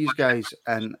put to you guys,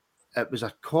 and it was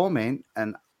a comment,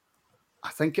 and I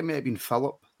think it may have been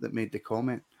Philip that made the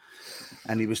comment.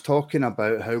 And he was talking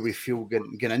about how we feel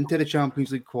getting into the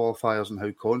Champions League qualifiers and how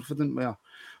confident we are.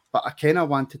 But I kind of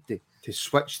wanted to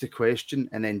switch the question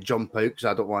and then jump out because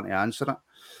I don't want to answer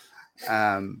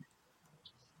it.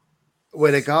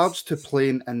 With regards to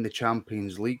playing in the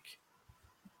Champions League,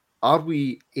 are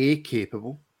we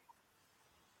capable?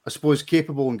 I suppose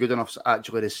capable and good enough is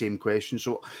actually the same question.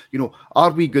 So,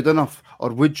 are we good enough, or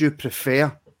would you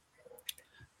prefer?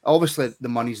 Obviously, the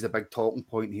money's the big talking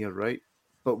point here, right?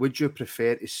 But would you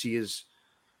prefer to see us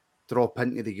drop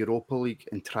into the Europa League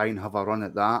and try and have a run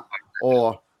at that?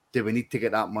 Or do we need to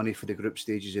get that money for the group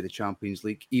stages of the Champions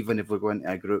League, even if we go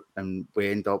into a group and we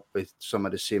end up with some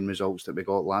of the same results that we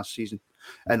got last season?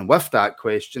 And with that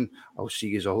question, I'll see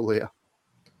you all later.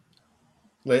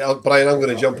 Right, Brian, I'm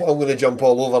going to jump all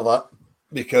over that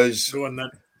because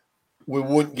we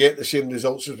won't get the same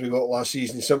results as we got last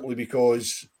season simply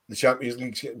because the Champions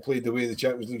League's getting played the way the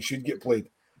Champions League should get played.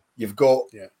 You've got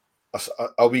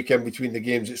a week in between the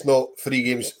games. It's not 3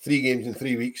 games in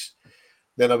 3 weeks,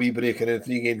 then a wee break, and then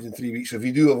 3 games in 3 weeks. So if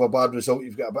you do have a bad result,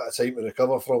 you've got a bit of time to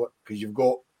recover from it because you've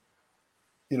got,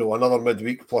 another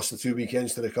midweek plus the 2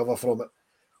 weekends to recover from it.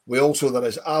 There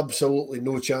is absolutely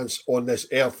no chance on this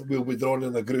earth we'll be drawn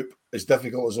in a group as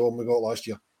difficult as the one we got last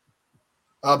year.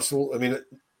 Absolutely. I mean,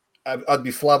 I'd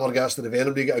be flabbergasted if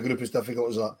anybody got a group as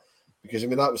difficult as that because,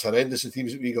 that was horrendous, the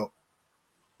teams that we got.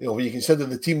 When you consider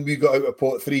the team we got out of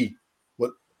pot 3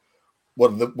 were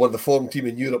the form team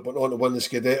in Europe, went on to win the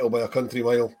Scudetto by a country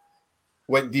mile,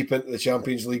 went deep into the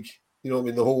Champions League, the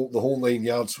whole 9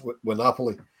 yards with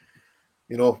Napoli.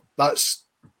 That's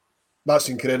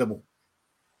incredible.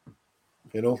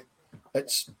 Gallant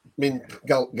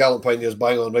Pioneers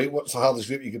bang on, right? What's the hardest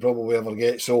group you could probably ever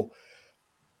get? So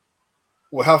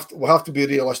we have to be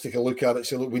realistic and look at it.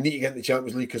 Say, look, we need to get in the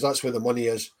Champions League because that's where the money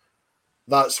is.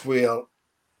 That's where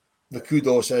the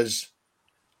kudos is.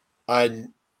 And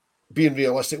being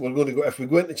realistic, we're going to go. If we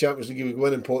go into the Champions League, we go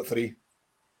in pot 3,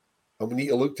 and we need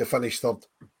to look to finish third.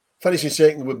 Finishing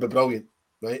second would be brilliant,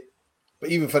 right? But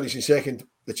even finishing second,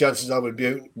 the chances are would be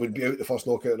out the first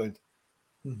knockout round.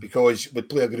 Because we'd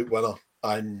play a group winner,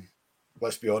 and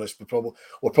let's be honest, we're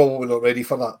probably not ready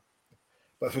for that.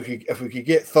 But if we could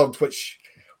get third, which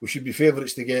we should be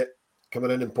favourites to get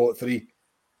coming in pot 3,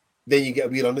 then you get a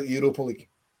wee run at the Europa League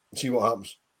and see what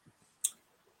happens.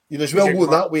 As well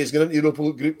going that way as getting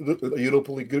into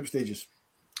Europa League group stages.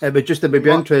 It would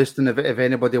be interesting if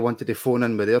anybody wanted to phone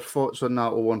in with their thoughts on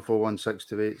that.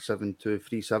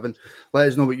 01416287237. Let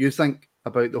us know what you think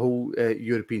about the whole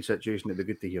European situation. It'd be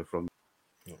good to hear from you.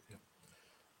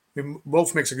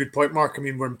 Wolf makes a good point, Mark. I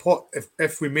mean, we're in pot.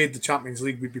 If we made the Champions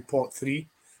League, we'd be pot 3.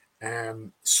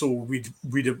 So we'd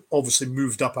have obviously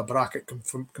moved up a bracket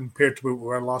compared to where we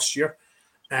were last year.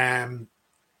 And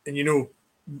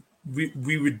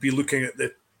we would be looking at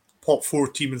the pot 4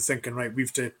 team and thinking, right,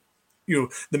 we've to,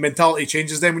 the mentality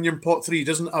changes then when you're in pot 3,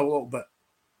 doesn't it, a little bit?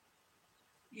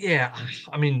 Yeah,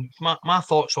 I mean, my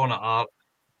thoughts on it are,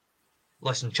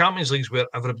 listen, Champions League's where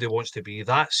everybody wants to be.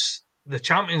 That's the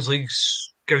Champions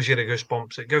League's gives you the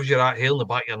goosebumps. It gives you that hair in the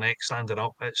back of your neck standing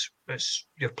up. It's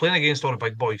you're playing against all the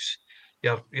big boys.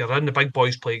 You're in the big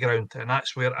boys' playground, and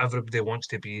that's where everybody wants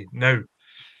to be. Now,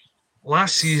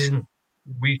 last season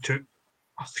we took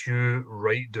a few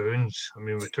right downs. I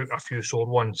mean, we took a few sore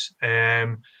ones.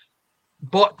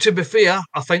 But to be fair,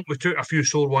 I think we took a few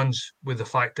sore ones with the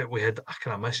fact that we had a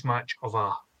kind of mismatch of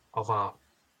a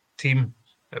team.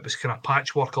 It was kind of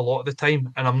patchwork a lot of the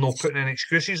time, and I'm not putting any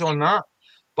excuses on that.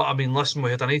 But I mean, listen, we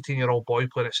had an 18-year-old boy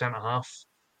playing at centre half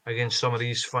against some of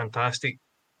these fantastic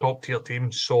top tier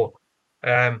teams. So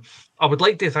I would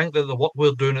like to think that the what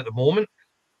we're doing at the moment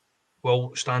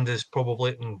will stand us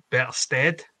probably in better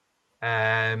stead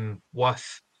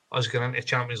with us going into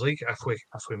Champions League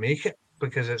if we make it,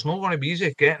 because it's not going to be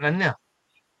easy getting in there.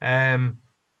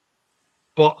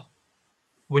 But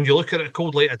when you look at it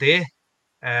cold light of day,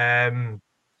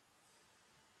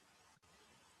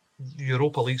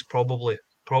 Europa League's probably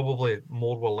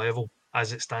more well level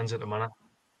as it stands at the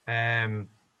minute.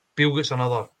 Beale gets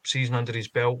another season under his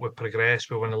belt. We progress.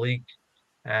 We win the league.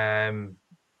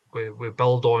 We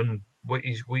build on what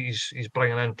he's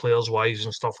bringing in players wise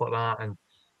and stuff like that.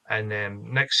 And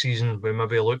next season we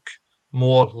maybe look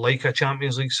more like a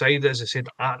Champions League side, as I said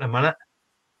at the minute.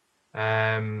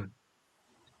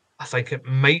 I think it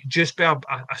might just be a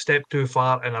step too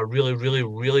far, and I really, really,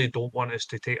 really don't want us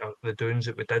to take the downs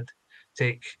that we did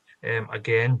take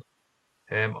again.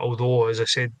 Although, as I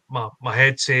said, my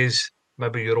head says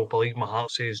maybe Europa League, my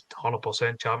heart says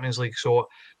 100% Champions League. So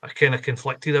I kind of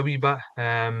conflicted a wee bit,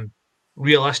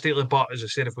 realistically. But as I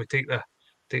said, if we take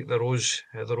the rose,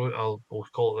 I'll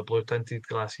call it the blue tinted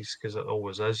glasses because it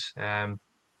always is.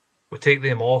 We take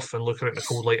them off and look at it in the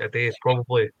cold light of day.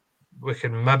 Probably we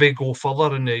can maybe go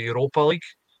further in the Europa League,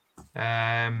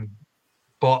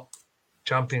 but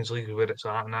Champions League is where it's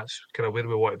at, and that's kind of where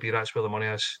we want to be. That's where the money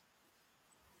is.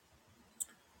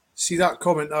 See that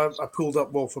comment I pulled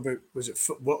up, Wolf, about, was it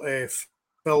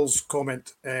Phil's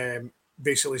comment,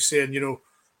 basically saying,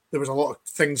 there was a lot of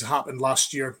things happened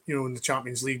last year, in the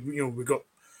Champions League. We got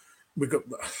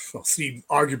three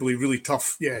arguably really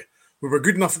tough. Yeah, we were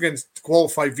good enough to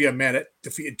qualify via merit,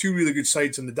 defeated two really good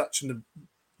sides in the Dutch and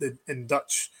in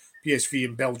Dutch, PSV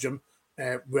and Belgium.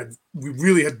 When we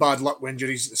really had bad luck with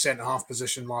injuries at the centre half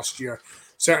position last year.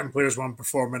 Certain players weren't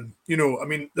performing. There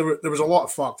was a lot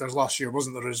of factors last year,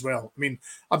 wasn't there, as well? I mean,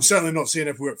 I'm certainly not saying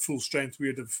if we were at full strength we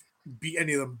would have beat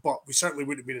any of them, but we certainly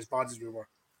wouldn't have been as bad as we were.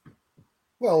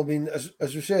 Well, I mean, as I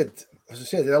said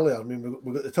earlier, I mean,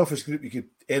 we got the toughest group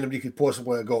anybody could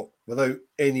possibly have got without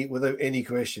any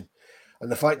question.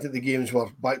 And the fact that the games were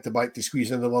back to back to squeeze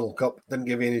in the World Cup didn't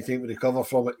give any time to recover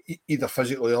from it, either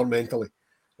physically or mentally.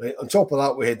 Right. On top of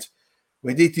that, we had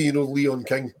 18-year-old Leon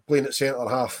King playing at centre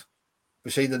half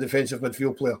beside the defensive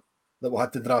midfield player that we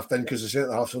had to draft in because the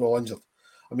centre halves were all injured.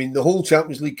 I mean, the whole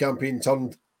Champions League campaign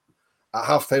turned at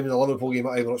half time in the Liverpool game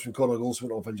at Ibrox when Conor Goldson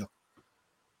went off injured.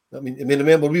 I mean,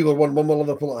 remember, we were 1-1 with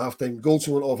Liverpool at half time.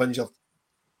 Goldson went off injured,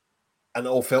 and it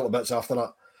all fell to bits after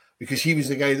that because he's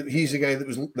the guy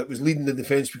that was leading the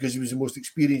defence because he was the most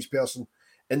experienced person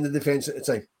in the defence at the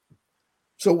time.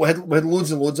 So we had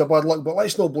loads and loads of bad luck, but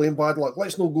let's not blame bad luck.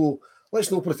 Let's not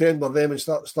pretend we're them and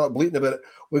start bleating about it.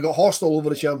 We got hossed all over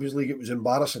the Champions League. It was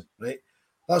embarrassing, right?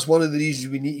 That's one of the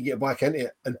reasons we need to get back into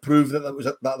it and prove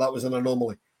that was an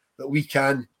anomaly, that we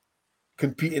can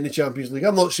compete in the Champions League.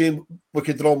 I'm not saying we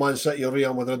could draw Man City or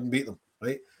Real Madrid and beat them,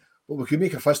 right? But we could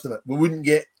make a fist of it. We wouldn't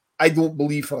get, I don't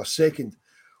believe for a second,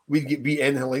 we'd get beat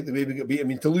anything like the way we got beat. I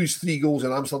mean, to lose 3 goals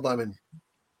in Amsterdam in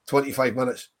 25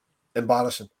 minutes,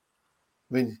 embarrassing.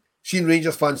 I mean, seeing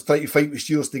Rangers fans try to fight with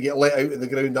stewards to get let out of the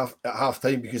ground at half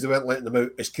time because they weren't letting them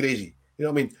out is crazy. You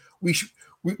know what I mean?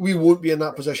 We won't be in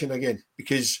that position again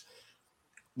because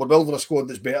we're building a squad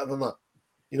that's better than that.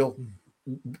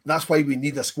 That's why we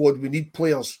need a squad. We need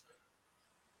players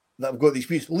that have got the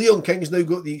experience. Leon King's now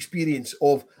got the experience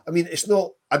of, I mean,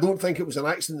 I don't think it was an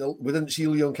accident that we didn't see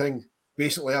Leon King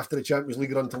basically after the Champions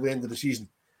League run until the end of the season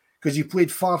because he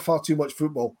played far, far too much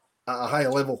football at a high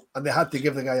level and they had to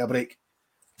give the guy a break.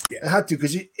 Yeah. It had to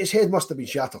because his head must have been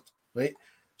shattered, right?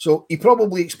 So he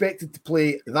probably expected to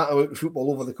play that amount of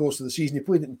football over the course of the season. He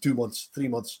played it in 2 months, 3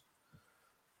 months.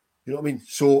 You know what I mean?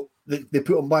 So they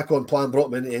put him back on plan, brought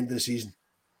him in at the end of the season.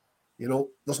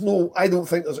 I don't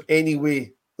think there's any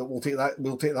way that we'll take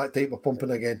that type of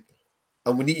pumping again.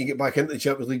 And we need to get back into the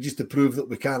Champions League just to prove that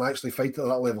we can actually fight at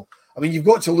that level. I mean, you've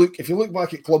got to look, if you look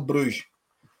back at Club Brugge,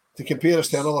 to compare us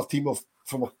to another team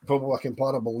from probably a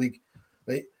comparable league,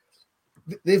 right?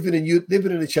 They've been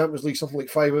in the Champions League something like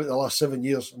 5 out of the last 7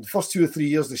 years. In the first 2 or 3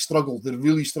 years, they struggled. They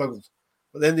really struggled.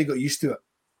 But then they got used to it.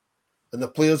 And the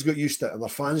players got used to it. And their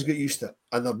fans got used to it.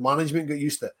 And their management got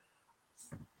used to it.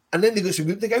 And then they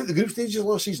got out the group stages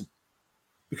last season.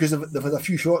 Because they've had a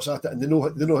few shots at it and they know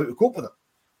how to cope with it.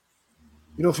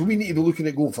 You know, so we need to be looking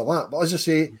at going for that. But as I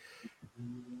say,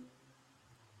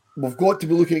 we've got to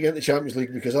be looking at getting the Champions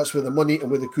League because that's where the money and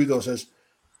where the kudos is.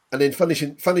 And then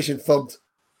finishing third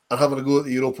and having a go at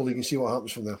the Europa League and see what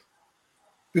happens from there.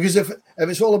 Because if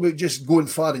it's all about just going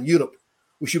far in Europe,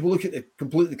 we should be looking to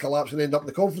completely collapse and end up in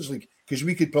the Conference League because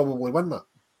we could probably win that.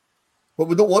 But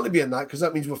we don't want to be in that because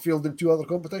that means we've failed in 2 other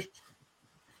competitions.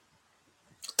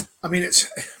 I mean,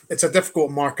 it's a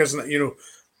difficult mark, isn't it? You know,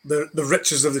 the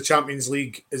riches of the Champions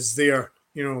League is there,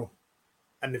 you know,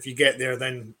 and if you get there,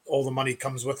 then all the money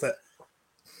comes with it.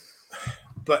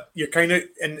 But you're kind of,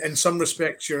 in some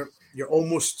respects, you're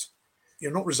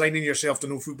not resigning yourself to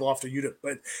no football after Europe,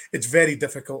 but it's very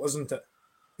difficult, isn't it?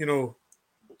 You know,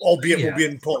 albeit we'll be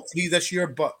in pot 3 this year,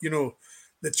 but you know,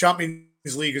 the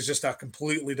Champions League is just a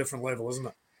completely different level, isn't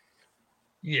it?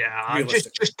 Yeah,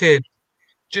 just to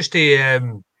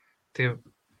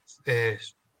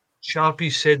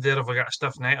Sharpie said there, if I got a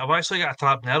stiff neck, I've actually got a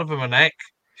trapped nerve in my neck,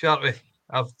 Sharpie.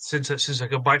 Since I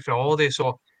got back from holiday,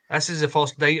 so this is the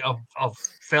first night I've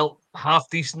felt half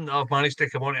decent. I've managed to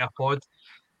come onto a pod.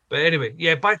 But anyway,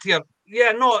 back to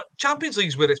your Champions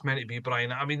League's where it's meant to be,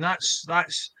 Brian. I mean, that's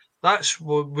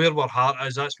where our heart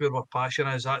is. That's where our passion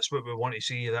is. That's what we want to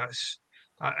see.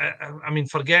 I mean,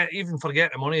 forget the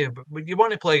money. But you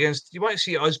want to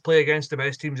see us play against the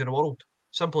best teams in the world.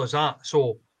 Simple as that.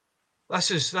 So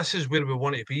this is where we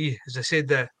want to be. As I said,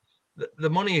 the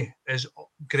money is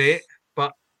great,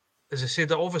 but as I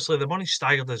said, obviously the money's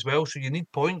staggered as well. So you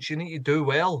need points. You need to do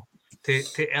well to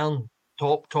earn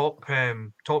top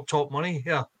money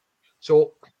here.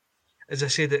 So, as I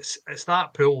said, it's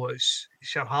that pool. It's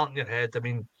your heart and your head. I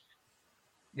mean,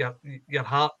 your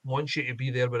heart wants you to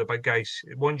be there with the big guys.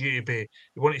 It wants you to be.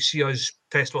 You want to see us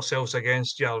test ourselves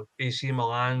against your AC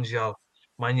Milans, your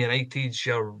Man Uniteds,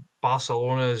 your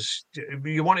Barcelonas.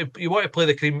 You want to play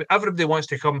the cream. Everybody wants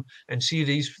to come and see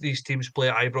these teams play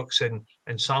at Ibrox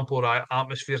and sample our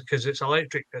atmosphere because it's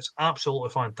electric. It's absolutely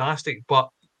fantastic. But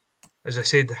as I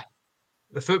said,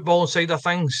 the football side of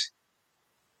things,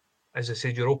 as I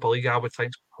said, Europa League, I would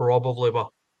think probably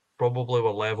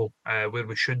we're level where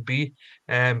we should be.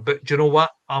 But do you know what?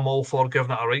 I'm all for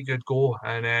giving it a right good go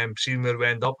and seeing where we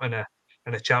end up in the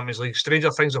Champions League.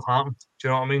 Stranger things have happened. Do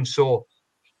you know what I mean? So,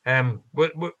 I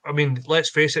mean, let's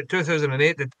face it.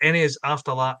 2008. Did any is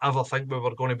after that ever think we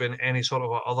were going to be in any sort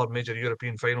of other major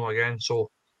European final again?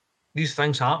 So these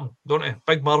things happen, don't they?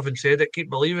 Big Marvin said it.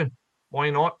 Keep believing. Why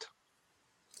not?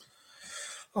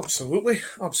 Absolutely.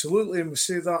 And we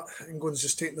say that England's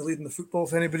just taking the lead in the football.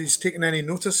 If anybody's taking any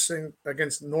notice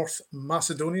against North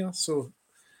Macedonia, so,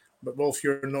 but Wolf,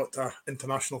 you're not an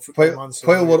international football man. So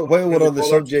while we're on the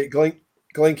subject,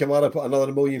 Glenn Kamara put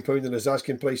another £1 million in his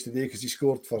asking price today because he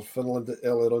scored for Finland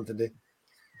earlier on today.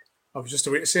 I was just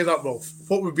away to say that, Wolf.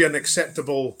 What would be an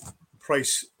acceptable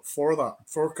price for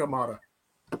Kamara?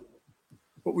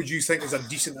 What would you think is a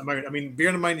decent amount? I mean,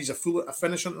 bearing in mind he's a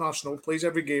Finnish international, plays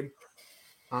every game.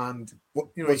 And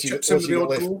he chips in the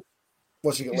odd goal.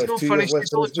 What's he got left? He's not 2 years left.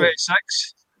 He's only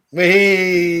 26.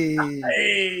 Hey,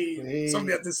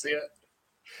 somebody had to say it.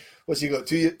 What's he got?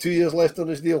 2 years left on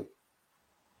his deal?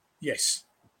 Yes.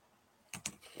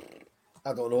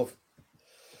 I don't know.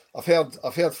 I've heard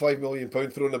 £5 million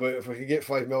thrown about. If we could get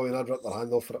 $5 million, I'd rip their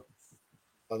hand off for it.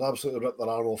 I'd absolutely rip their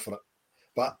arm off for it.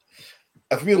 But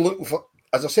if we're looking for,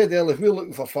 as I said earlier, if we're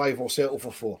looking for 5, we'll settle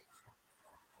for 4.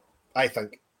 I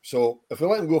think. So if we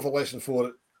let him go for less than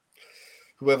 4,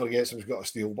 whoever gets him's got a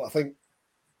steal. But I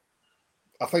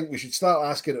think we should start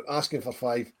asking for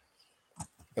 5.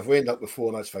 If we end up with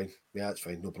 4, that's fine. Yeah, that's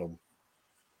fine, no problem.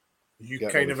 You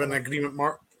kind of in agreement,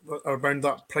 Mark, around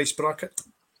that price bracket?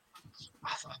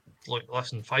 Look,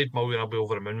 listen, 5 million, I'll be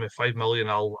over the moon with 5 million.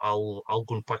 I'll go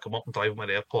and pick him up and drive him to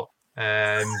the airport.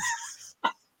 I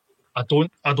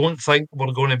don't think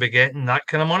we're going to be getting that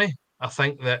kind of money. I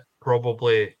think that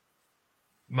probably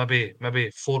maybe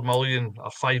 4 million or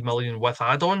 5 million with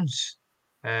add-ons.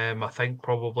 I think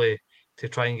probably to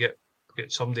try and get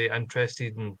somebody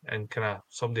interested and kind of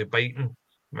somebody biting,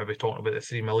 maybe talking about the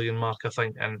 3 million mark, I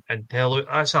think, and tell it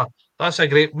that's a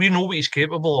great. We know what he's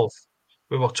capable of.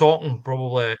 We were talking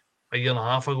probably a year and a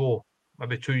half ago,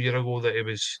 maybe 2 years ago, that it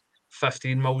was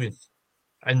 15 million.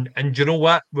 And you know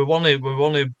what? We only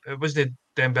it was the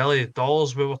Dembele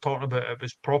dollars we were talking about. It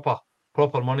was proper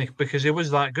money because he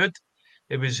was that good.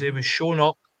 It was showing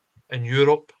up in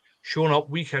Europe showing up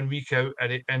week in, week out,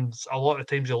 and a lot of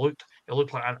times he looked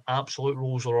like an absolute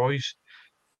Rolls Royce.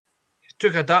 He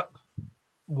took a dip.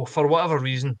 Well, for whatever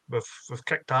reason, we've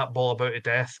kicked that ball about to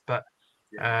death. But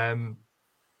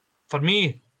for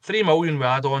me, 3 million with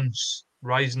add-ons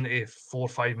rising to 4 or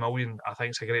 5 million, I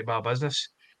think it's a great bit of business.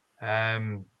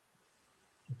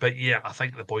 But yeah, I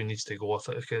think the boy needs to go. I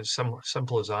think it's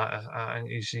simple as that. I think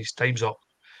his time's up.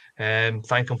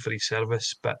 Thank him for his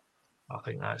service, but I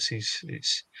think that's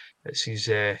it's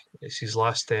his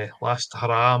last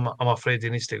hurrah. I'm afraid he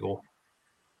needs to go.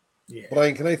 Yeah.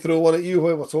 Brian, can I throw one at you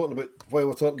while we're talking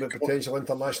about potential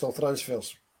international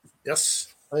transfers?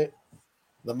 Yes. Right.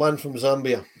 The man from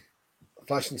Zambia,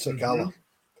 Fashion Sakala.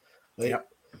 Right. Yeah.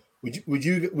 Would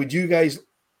you guys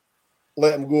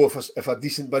let him go if a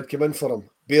decent bid came in for him,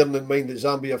 bearing in mind that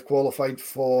Zambia have qualified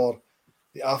for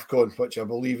the AFCON, which I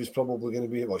believe is probably going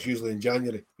to be, well, it's usually in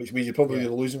January, which means you're probably going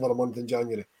to lose him for a month in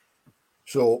January.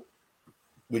 So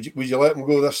would you let him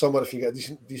go this summer if you get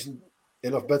a decent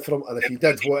enough bid for him? And if you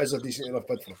did, what is a decent enough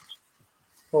bid for him?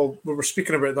 Well, we were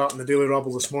speaking about that in the Daily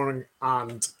Rabble this morning,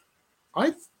 and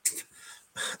I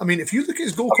mean, if you look at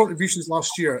his goal contributions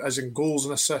last year, as in goals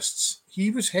and assists,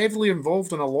 he was heavily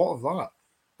involved in a lot of that.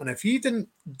 And if he didn't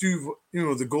do,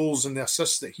 the goals and the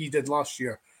assists that he did last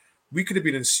year, we could have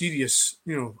been in serious,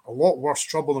 a lot worse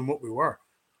trouble than what we were.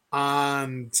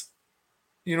 And,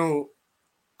 he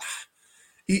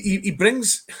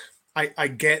brings, I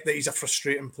get that he's a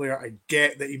frustrating player. I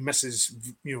get that he misses,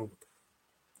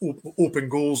 open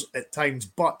goals at times,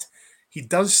 but he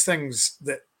does things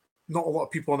that not a lot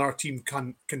of people on our team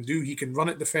can do. He can run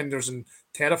at defenders and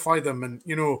terrify them. And,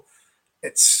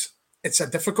 it's a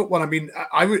difficult one. I mean,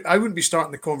 I wouldn't be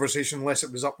starting the conversation unless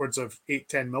it was upwards of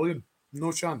 8-10 million.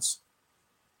 No chance.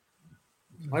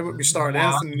 I wouldn't be starting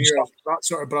anything near that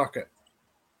sort of bracket.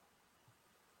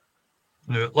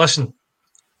 No, listen.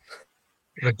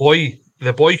 The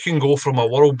boy can go from a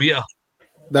world beater.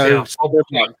 No,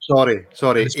 sorry.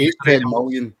 8-10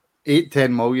 million.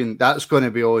 8-10 million. That's going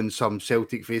to be on some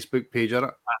Celtic Facebook page, isn't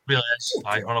it? That really is.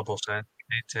 100%.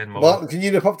 8-10 million. Martin, can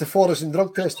you nip up to Forest and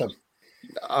drug test him?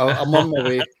 I'm on my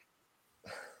way.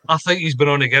 I think he's been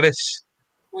on the Guinness.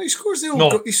 Well, he scores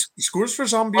he scores for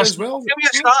Zambia as well.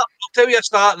 I'll tell you a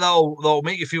stat that'll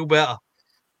make you feel better.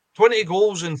 20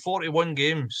 goals in 41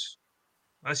 games.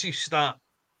 That's his stat.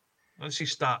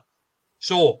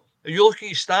 So, if you look at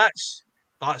his stats,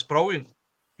 that's brilliant.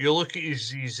 You look at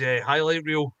his highlight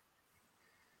reel,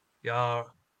 yeah,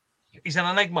 he's an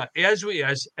enigma. He is what he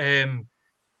is.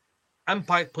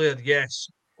 Impact player, yes.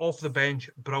 Off the bench,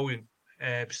 brilliant.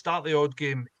 Start the odd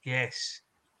game, yes.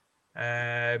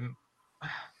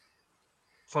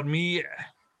 For me,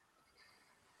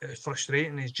 it's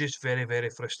frustrating. It's just very, very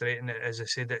frustrating. As I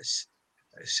said, it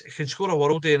can score a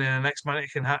worldie, and in the next minute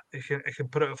it can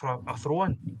put it for a throw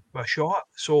in with a shot.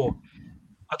 So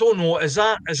I don't know. Is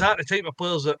that the type of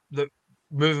players that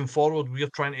moving forward we're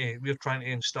trying to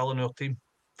instill in our team?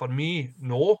 For me,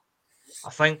 no.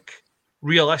 I think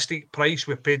realistic price,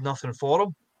 we paid nothing for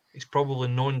him. He's probably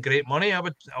known great money. I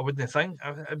wouldn't think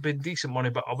it'd be decent money,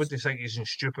 but I wouldn't think he's in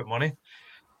stupid money.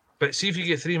 But see if you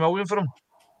get 3 million for him,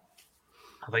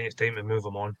 I think it's time to move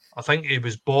him on. I think he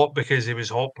was bought because he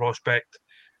was a hot prospect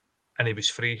and he was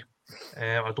free.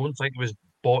 I don't think he was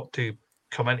bought to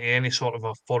come into any sort of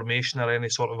a formation or any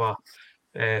sort of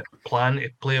a plan to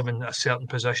play him in a certain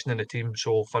position in the team.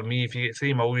 So for me, if you get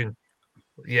 3 million,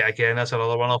 yeah, again, that's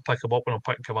another one. I'll pick him up and I'll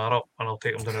pick Kamara up and I'll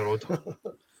take him down the road.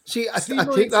 See, I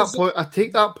take that point. I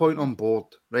take that point on board,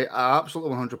 right? I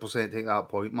absolutely 100% take that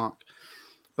point, Mark.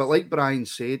 But like Brian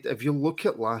said, if you look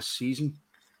at last season,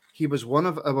 he was one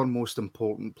of our most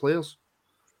important players.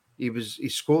 He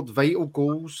scored vital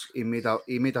goals. He made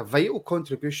a vital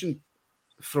contribution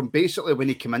from basically when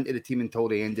he came into the team until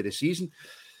the end of the season.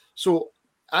 So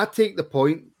I take the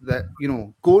point that,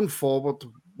 going forward,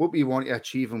 what we want to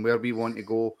achieve and where we want to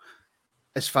go,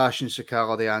 is Fashion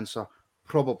Sakala the answer?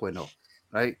 Probably not,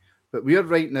 right? But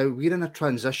we're in a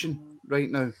transition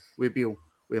right now with Beale.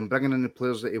 We're bringing in the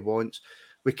players that he wants.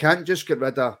 We can't just get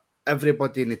rid of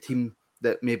everybody in the team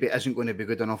that maybe isn't going to be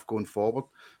good enough going forward.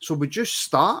 So would you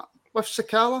start with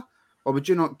Sakala, or would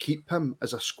you not keep him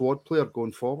as a squad player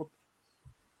going forward?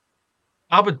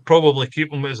 I would probably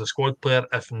keep him as a squad player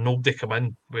if nobody come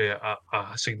in with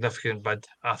a significant bid.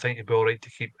 I think he'd be all right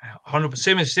to keep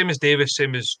 100%. Same as Davis,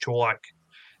 same as Cholak.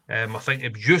 I think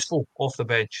it'd be useful off the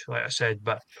bench, like I said,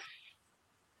 but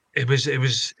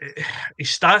his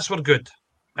stats were good,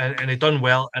 and he done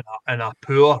well in a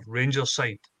poor Rangers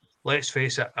side. Let's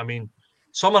face it. I mean,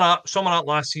 some of that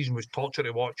last season was torture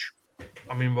to watch.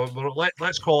 I mean,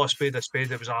 let's call a spade a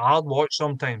spade. It was a hard watch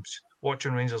sometimes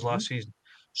watching Rangers last season.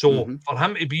 So for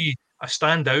him to be a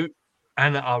standout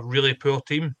in a really poor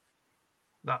team,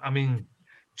 that, I mean,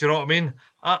 do you know what I mean?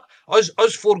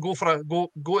 Us four go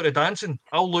to the dancing.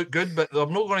 I'll look good, but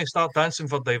I'm not going to start dancing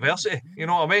for diversity. You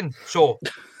know what I mean? So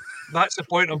that's the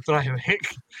point I'm trying to make.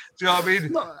 Do you know what I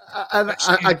mean? No,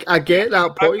 I get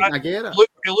that point. I get it.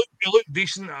 He look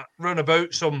decent round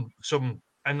about some,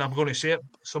 and I'm going to say it,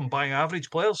 some bang average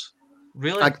players.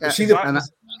 Really, I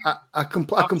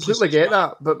completely get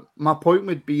that. But my point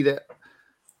would be that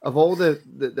of all the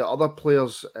other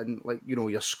players and, like, you know,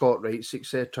 your Scott Wrights,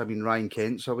 etc. I mean, Ryan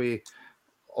Kent's away,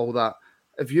 all that.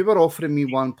 If you were offering me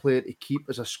one player to keep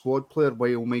as a squad player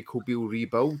while Michael Beale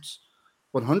rebuilds,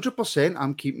 100%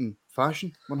 I'm keeping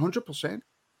Fashion. 100%.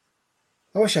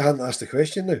 I wish I hadn't asked the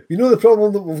question now. You know the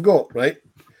problem that we've got, right,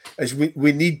 is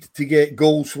we need to get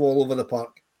goals from all over the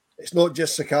park. It's not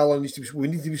just Sakala. We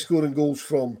need to be scoring goals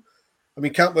from... I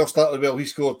mean, Cantwell started well. He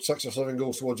scored 6 or 7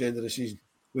 goals towards the end of the season.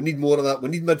 We need more of that. We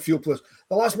need midfield players.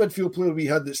 The last midfield player we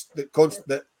had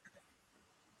that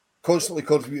constantly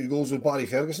contributed goals was Barry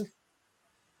Ferguson.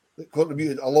 That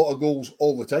contributed a lot of goals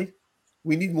all the time.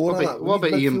 We need more of that. What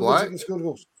about Ian Black? Can score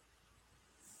goals.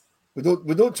 We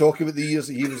don't talk about the years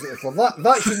that he was at the club.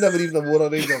 That should never even have worn a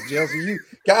Rangers jersey. You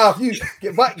get off. You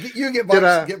get back.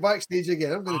 Get backstage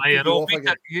again. I'm going to take you off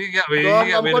again. You get me. We've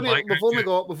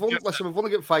only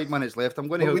got 5 minutes left. I'm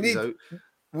going to help you out.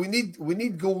 We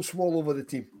need goals from all over the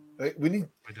team. Right? We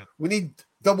need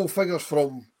double figures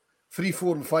from 3,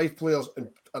 4, and 5 players, and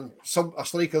a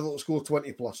striker that will score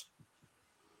 20 plus.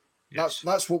 Yes.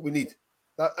 That's what we need.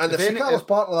 And if Sakala's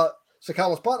part of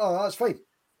that, that's fine.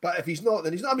 But if he's not,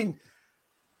 then he's not. I mean,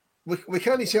 we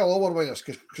can't sell all our wingers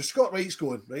because Scott Wright's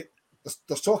going, right?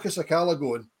 There's talk of Sakala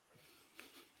going.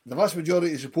 The vast majority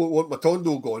of the support want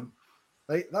Matondo going,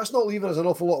 right? That's not leaving us an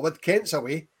awful lot with Kent's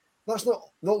away. That's not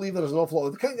leaving us an awful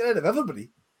lot. We can't get rid of everybody.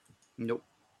 Nope.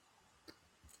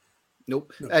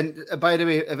 And by the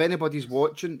way, if anybody's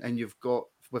watching and we've got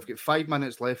 5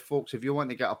 minutes left, folks. If you want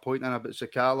to get a point in about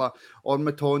Sakala or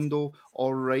Matondo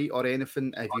or Wright or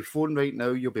anything, if you phone right now,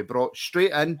 you'll be brought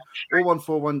straight in.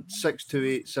 0141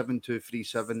 628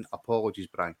 7237. Apologies,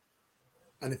 Brian.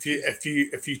 And if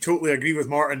you totally agree with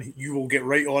Martin, you will get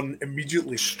right on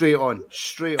immediately. Straight on.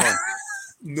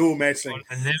 No messing.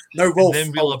 Now, Wolf,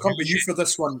 I'll come to you for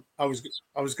this one. I was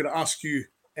going to ask you.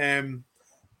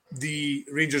 The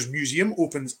Rangers Museum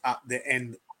opens at the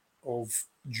end of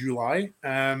July.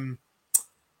 How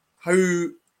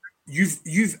you've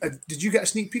did you get a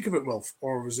sneak peek of it, Wolf,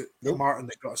 or was it Martin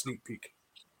that got a sneak peek?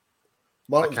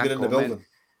 Martin's been in the building.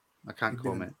 I can't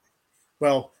comment.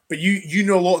 Well, but you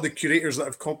know a lot of the curators that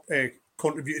have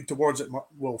contributed towards it,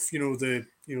 Wolf. You know the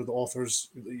authors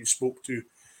that you spoke to.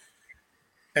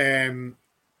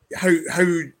 How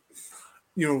do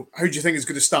you think it's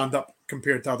going to stand up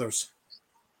compared to others?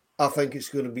 I think it's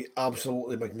going to be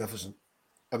absolutely magnificent.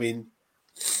 I mean,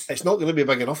 it's not going to be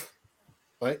big enough,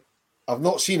 right? I've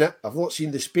not seen it. I've not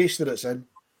seen the space that it's in,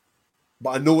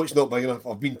 but I know it's not big enough.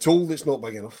 I've been told it's not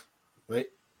big enough, right?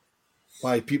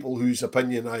 By people whose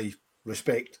opinion I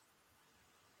respect,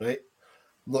 right?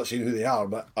 I'm not saying who they are,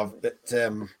 but I've been,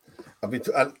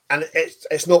 and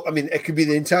it's not. I mean, it could be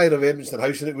the entire of Edmonton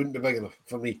House, and it wouldn't be big enough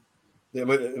for me. The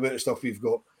amount of stuff we've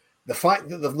got. The fact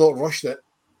that they've not rushed it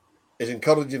is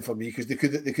encouraging for me because they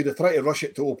could have tried to rush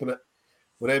it to open it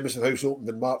when Edmonton House opened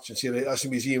in March and say, right, that's a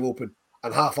museum open,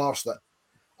 and half-arsed it.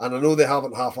 And I know they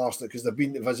haven't half-arsed it because they've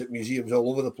been to visit museums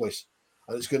all over the place,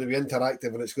 and it's going to be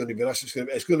interactive and it's going to be this.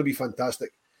 It's going to be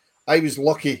fantastic. I was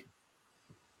lucky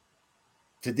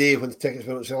today when the tickets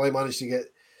went on sale. I managed to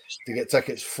get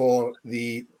tickets for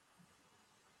the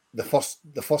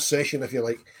first session, if you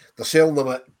like. They're selling them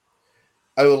at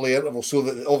hourly intervals so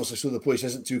that the place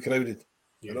isn't too crowded.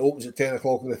 Yeah. And it opens at 10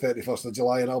 o'clock on the 31st of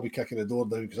July, and I'll be kicking the door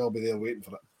down because I'll be there waiting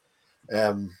for it.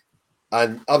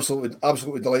 And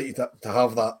absolutely delighted to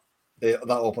have that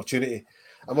opportunity.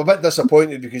 I'm a bit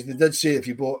disappointed because they did say if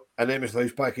you bought an Edmonton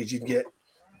House package, you'd get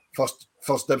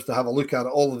first dibs to have a look at it.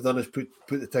 All they've done is put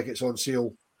the tickets on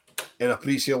sale in a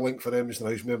pre-sale link for Edmonton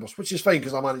House members, which is fine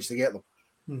because I managed to get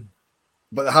them.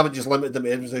 But they haven't just limited them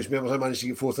to Edmonton House members. I managed to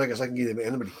get 4 tickets. I can give them to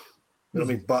anybody. You know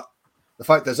what I mean? But the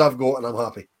fact is, I've got and I'm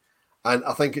happy. And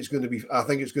I think it's going to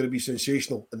be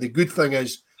sensational. And the good thing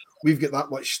is, we've got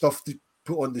that much stuff to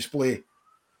put on display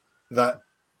that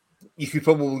you could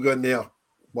probably go in there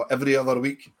every other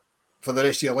week for the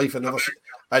rest of your life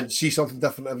and see something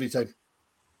different every time.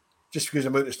 Just because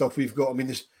of the amount of stuff we've got. I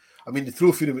mean, the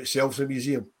trophy room itself is a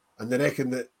museum, and they reckon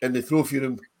that in the trophy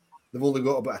room they've only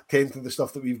got about 1/10 of the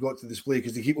stuff that we've got to display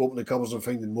because they keep opening covers and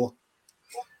finding more.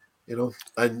 You know,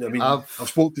 and I mean, I've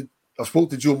spoke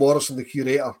to Joe Morrison, the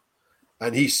curator,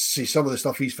 and he see some of the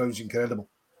stuff he's found is incredible.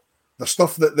 The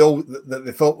stuff that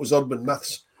they thought was urban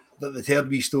myths, that they'd heard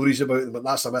wee stories about them, but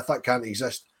that's a myth, that can't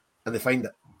exist, and they find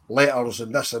it. Letters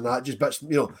and this and that, just bits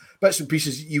and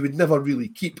pieces you would never really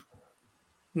keep,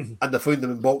 and they found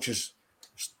them in boxes,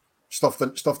 stuffed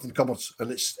in cupboards,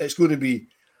 and it's going to be,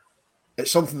 it's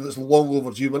something that's long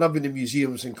overdue. When I've been in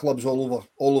museums and clubs all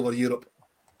over Europe,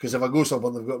 because if I go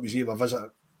somewhere, they've got a museum, I visit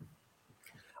it,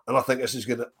 and I think this is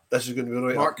going to be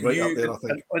right, Mark, up there. I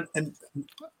think.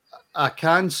 I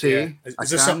can say, is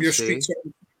this up your street?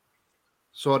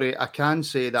 Sorry, I can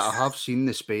say that I have seen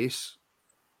the space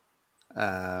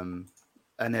in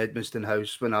Edmiston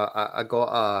House when I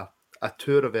got a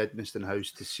tour of Edmiston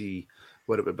House to see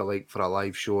what it would be like for a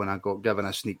live show, and I got given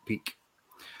a sneak peek.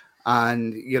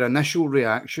 And your initial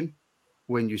reaction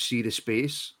when you see the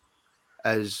space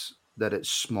is that it's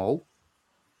small.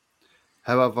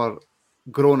 However,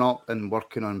 growing up and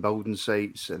working on building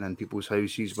sites and in people's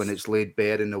houses, when it's laid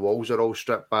bare and the walls are all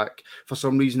stripped back, for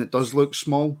some reason it does look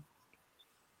small.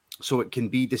 So it can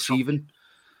be deceiving.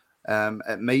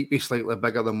 It might be slightly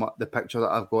bigger than what the picture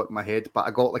that I've got in my head, but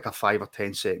I got like a 5 or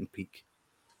 10 second peek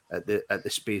at the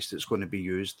space that's going to be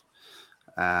used.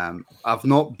 I've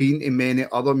not been to many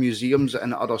other museums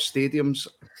and other stadiums,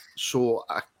 so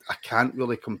I can't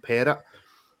really compare it.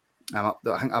 I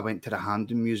think I went to the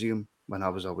Hampden Museum when I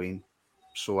was away,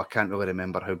 so I can't really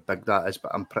remember how big that is,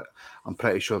 but I'm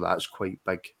pretty sure that's quite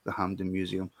big, the Hampden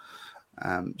Museum.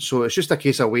 So it's just a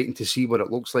case of waiting to see what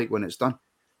it looks like when it's done.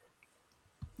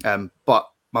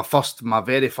 But my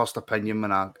very first opinion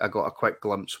when I got a quick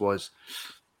glimpse was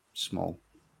small.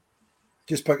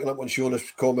 Just picking up on Shauna's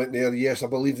comment there, yes, I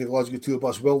believe the Glasgow tour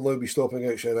bus will now be stopping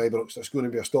outside Ibrox. That's going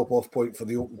to be a stop-off point for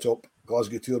the open-top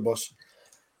Glasgow tour bus,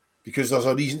 because there's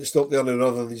a reason to stop there now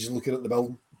rather than just looking at the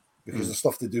building, because there's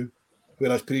stuff to do.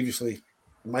 Whereas previously,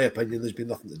 in my opinion, there's been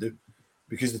nothing to do,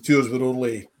 because the tours were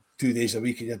only 2 days a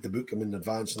week and you had to book them in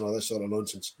advance and all this sort of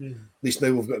nonsense. At least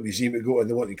now we've got a museum to go to and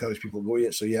they want to encourage people to go to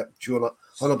it. So yeah, Shona,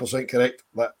 100% correct.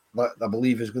 That I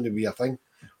believe is going to be a thing,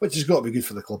 which has got to be good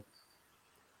for the club.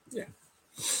 Yeah.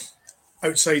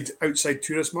 Outside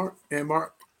tourists, Mark.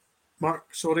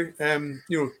 Sorry.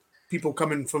 People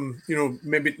coming from,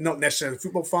 maybe not necessarily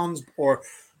football fans, or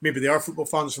maybe they are football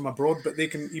fans from abroad, but they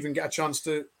can even get a chance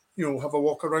to, have a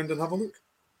walk around and have a look.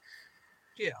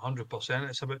 Yeah, 100%.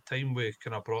 It's about time we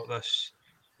kind of brought this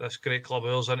great club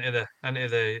of ours into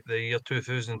the year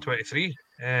 2023.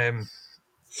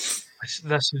 This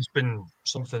has been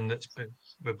something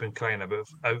we've been crying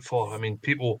out for. I mean,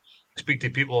 speak to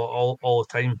people all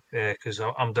the time, because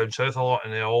I'm down south a lot,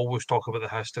 and they always talk about the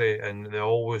history and they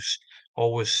always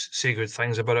say good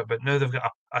things about it. But now they've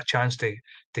got a chance to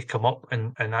come up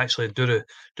and actually do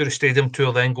the stadium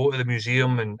tour, then go to the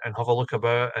museum and have a look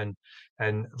about, and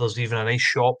there's even a nice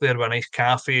shop there with a nice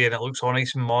cafe, and it looks all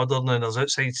nice and modern, and there's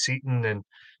outside seating, and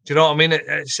do you know what I mean?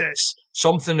 It's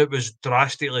something that was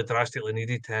drastically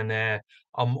needed, and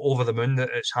I'm over the moon that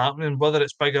it's happening. Whether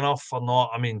it's big enough or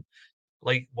not, I mean,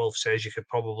 like Wolf says, you could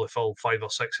probably fill 5 or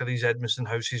 6 of these Edmiston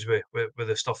houses with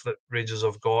the stuff that Rangers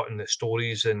have got, and the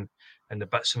stories and the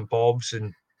bits and bobs,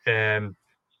 and I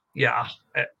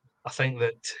think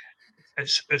that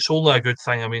it's only a good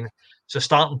thing. I mean, it's a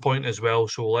starting point as well,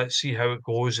 so let's see how it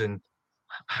goes. And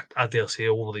I dare say,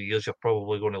 over the years, you're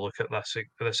probably going to look at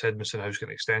this Edmiston House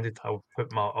getting extended. I'll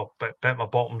bet my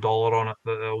bottom dollar on it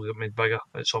that it'll get made bigger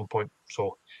at some point.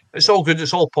 So it's all good.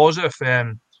 It's all positive.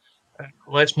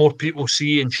 Let's more people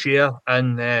see and share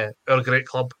in our great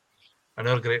club and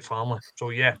our great family.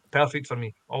 So yeah, perfect for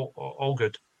me. All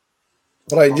good.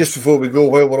 Right, just before we go,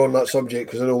 while we're on that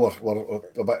subject, because I know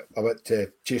we're a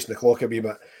bit chasing the clock a wee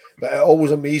bit, but it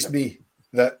always amazed me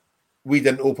that we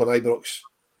didn't open Ibrox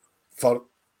for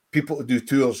people to do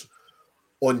tours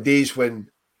on days when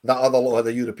that other lot had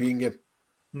a European game.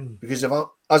 Because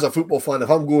as a football fan, if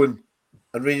I'm going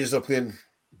and Rangers are playing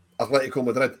Atletico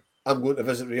Madrid, I'm going to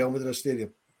visit Real Madrid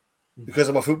Stadium because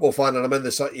I'm a football fan and I'm in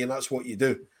the city, and that's what you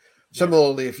do.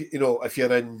 Similarly, if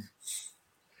you're in,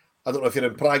 I don't know, if you're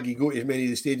in Prague, you go to as many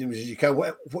of the stadiums as you can,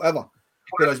 whatever.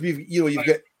 Whereas you've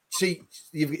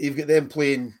got them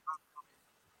playing,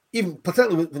 even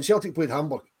particularly when Celtic played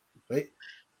Hamburg, right?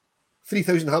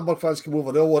 3,000 Hamburg fans come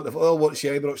over. They all want to see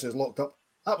Ibrox, and it's locked up.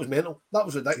 That was mental. That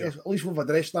was ridiculous. At least we've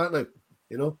addressed that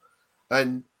now,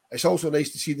 And it's also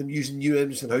nice to see them using New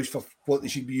Edmiston House for what they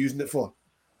should be using it for.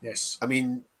 Yes. I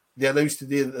mean, they announced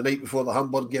today that the night before the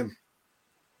Hamburg game,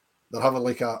 they're having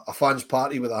like a fans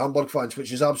party with the Hamburg fans,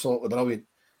 which is absolutely brilliant.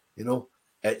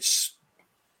 It's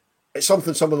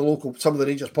something some of the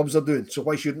Rangers pubs are doing. So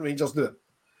why shouldn't Rangers do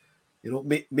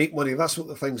it? Make money. That's what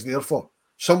the thing's there for.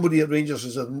 Somebody at Rangers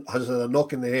has a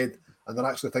knock in the head and they're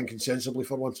actually thinking sensibly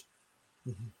for once.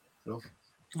 Can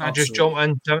I just jump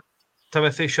in,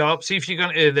 Timothy Sharp? See if you go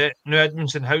into the New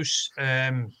Edmondson House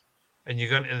and you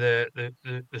go into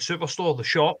the superstore, the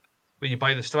shop where you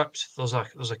buy the strips. There's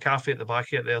a cafe at the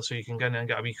back of it there, so you can go in and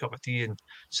get a wee cup of tea and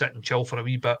sit and chill for a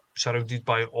wee bit, surrounded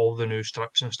by all the new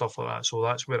strips and stuff like that. So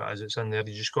that's where it is. It's in there.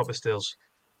 You just go up the stairs.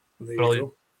 There Brilliant. you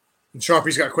go. And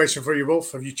Sharpie's got a question for you,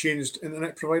 Wolf. Have you changed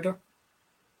internet provider?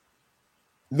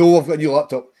 No, I've got a new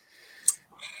laptop.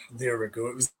 There we go.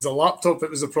 It was the laptop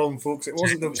that was the problem, folks. It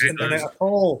wasn't the internet at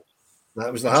all.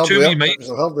 That was the hardware. It was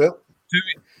the hardware.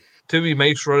 Two wee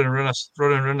mice running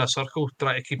around a circle,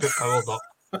 trying to keep it powered up.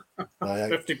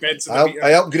 50 pence a meter.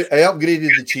 I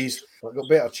upgraded the cheese. I got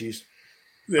better cheese.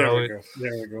 There we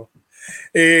go.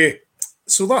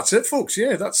 So that's it, folks.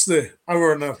 Yeah, that's the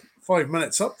hour and 5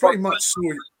 minutes up. Pretty much. So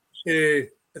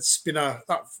it's been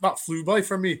that flew by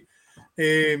for me.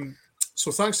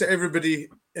 So thanks to everybody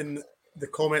in the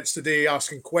comments today,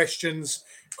 asking questions,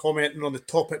 commenting on the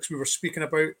topics we were speaking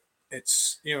about.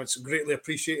 It's greatly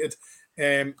appreciated.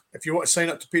 If you want to sign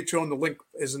up to Patreon, the link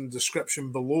is in the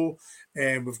description below.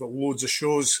 We've got loads of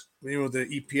shows, the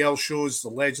EPL shows, the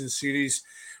Legends series.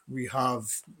 We have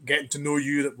Getting to Know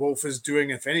You that Wolf is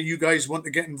doing. If any of you guys want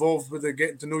to get involved with the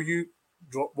Getting to Know You,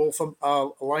 drop Wolf a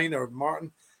line or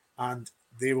Martin, and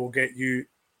they will get you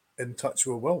in touch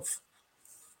with Wolf.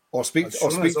 Or speak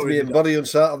to me in Bury on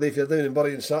Saturday. If you're down in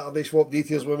Bury on Saturday, swap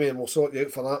details with me and we'll sort you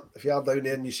out for that. If you are down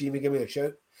there and you see me, give me a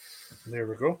shout. There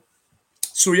we go.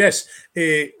 So yes,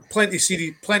 plenty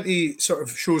sort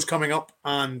of shows coming up,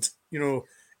 and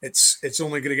it's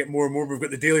only going to get more and more. We've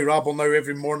got the Daily Rabble now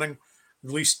every morning,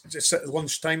 released just at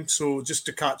lunchtime. So just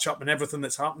to catch up on everything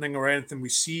that's happening or anything we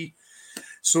see.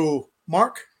 So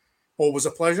Mark, always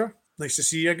a pleasure. Nice to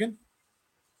see you again.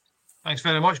 Thanks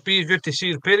very much, B. Good to see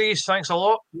you, Perry's. Thanks a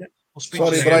lot. Yeah.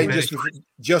 Sorry, Brian.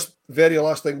 Just very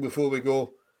last thing before we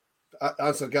go.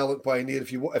 Answer Gallant Pioneer.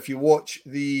 If you watch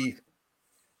the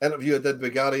interview I did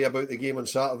with Gary about the game on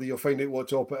Saturday, you'll find out what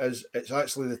top it is. It's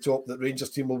actually the top that Rangers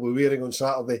team will be wearing on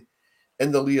Saturday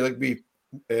in the League Rugby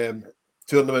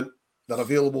tournament. They're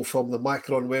available from the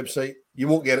Macron website. You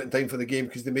won't get it in time for the game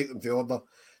because they make them to order.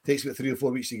 It takes about 3 or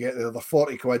 4 weeks to get there. They're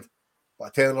 40 quid, but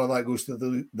a tenner on that goes to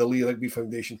the League Rugby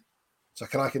Foundation. It's a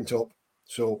cracking top.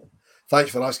 So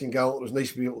thanks for asking, Gallant. It was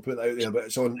nice to be able to put that out there, but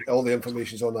it's on all the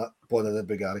information's on that pod I did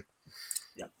with Gary.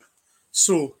 Yeah.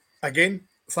 So again,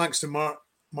 thanks to Mark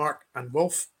and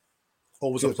Wolf.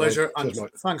 Always a pleasure. And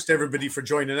thanks to everybody for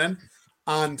joining in.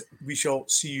 And we shall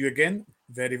see you again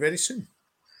very, very soon.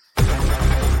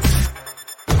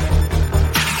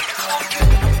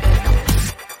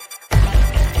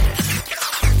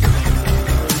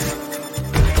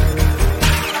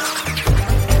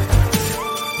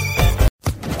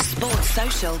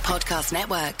 Social Podcast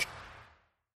Network.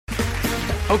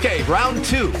 Okay, round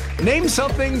 2. Name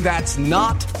something that's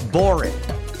not boring.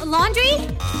 A laundry?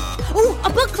 Ooh, a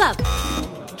book club.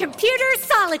 Computer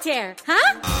solitaire,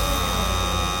 huh?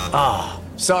 Ah,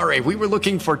 sorry, we were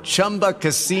looking for Chumba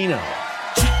Casino.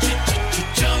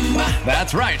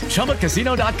 That's right,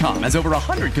 ChumbaCasino.com has over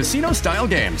 100 casino-style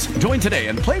games. Join today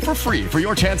and play for free for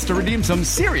your chance to redeem some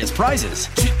serious prizes.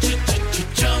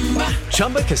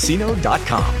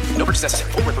 ChumbaCasino.com. No purchase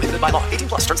necessary. Void where prohibited by law. 18+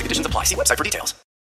 terms and conditions apply. See website for details.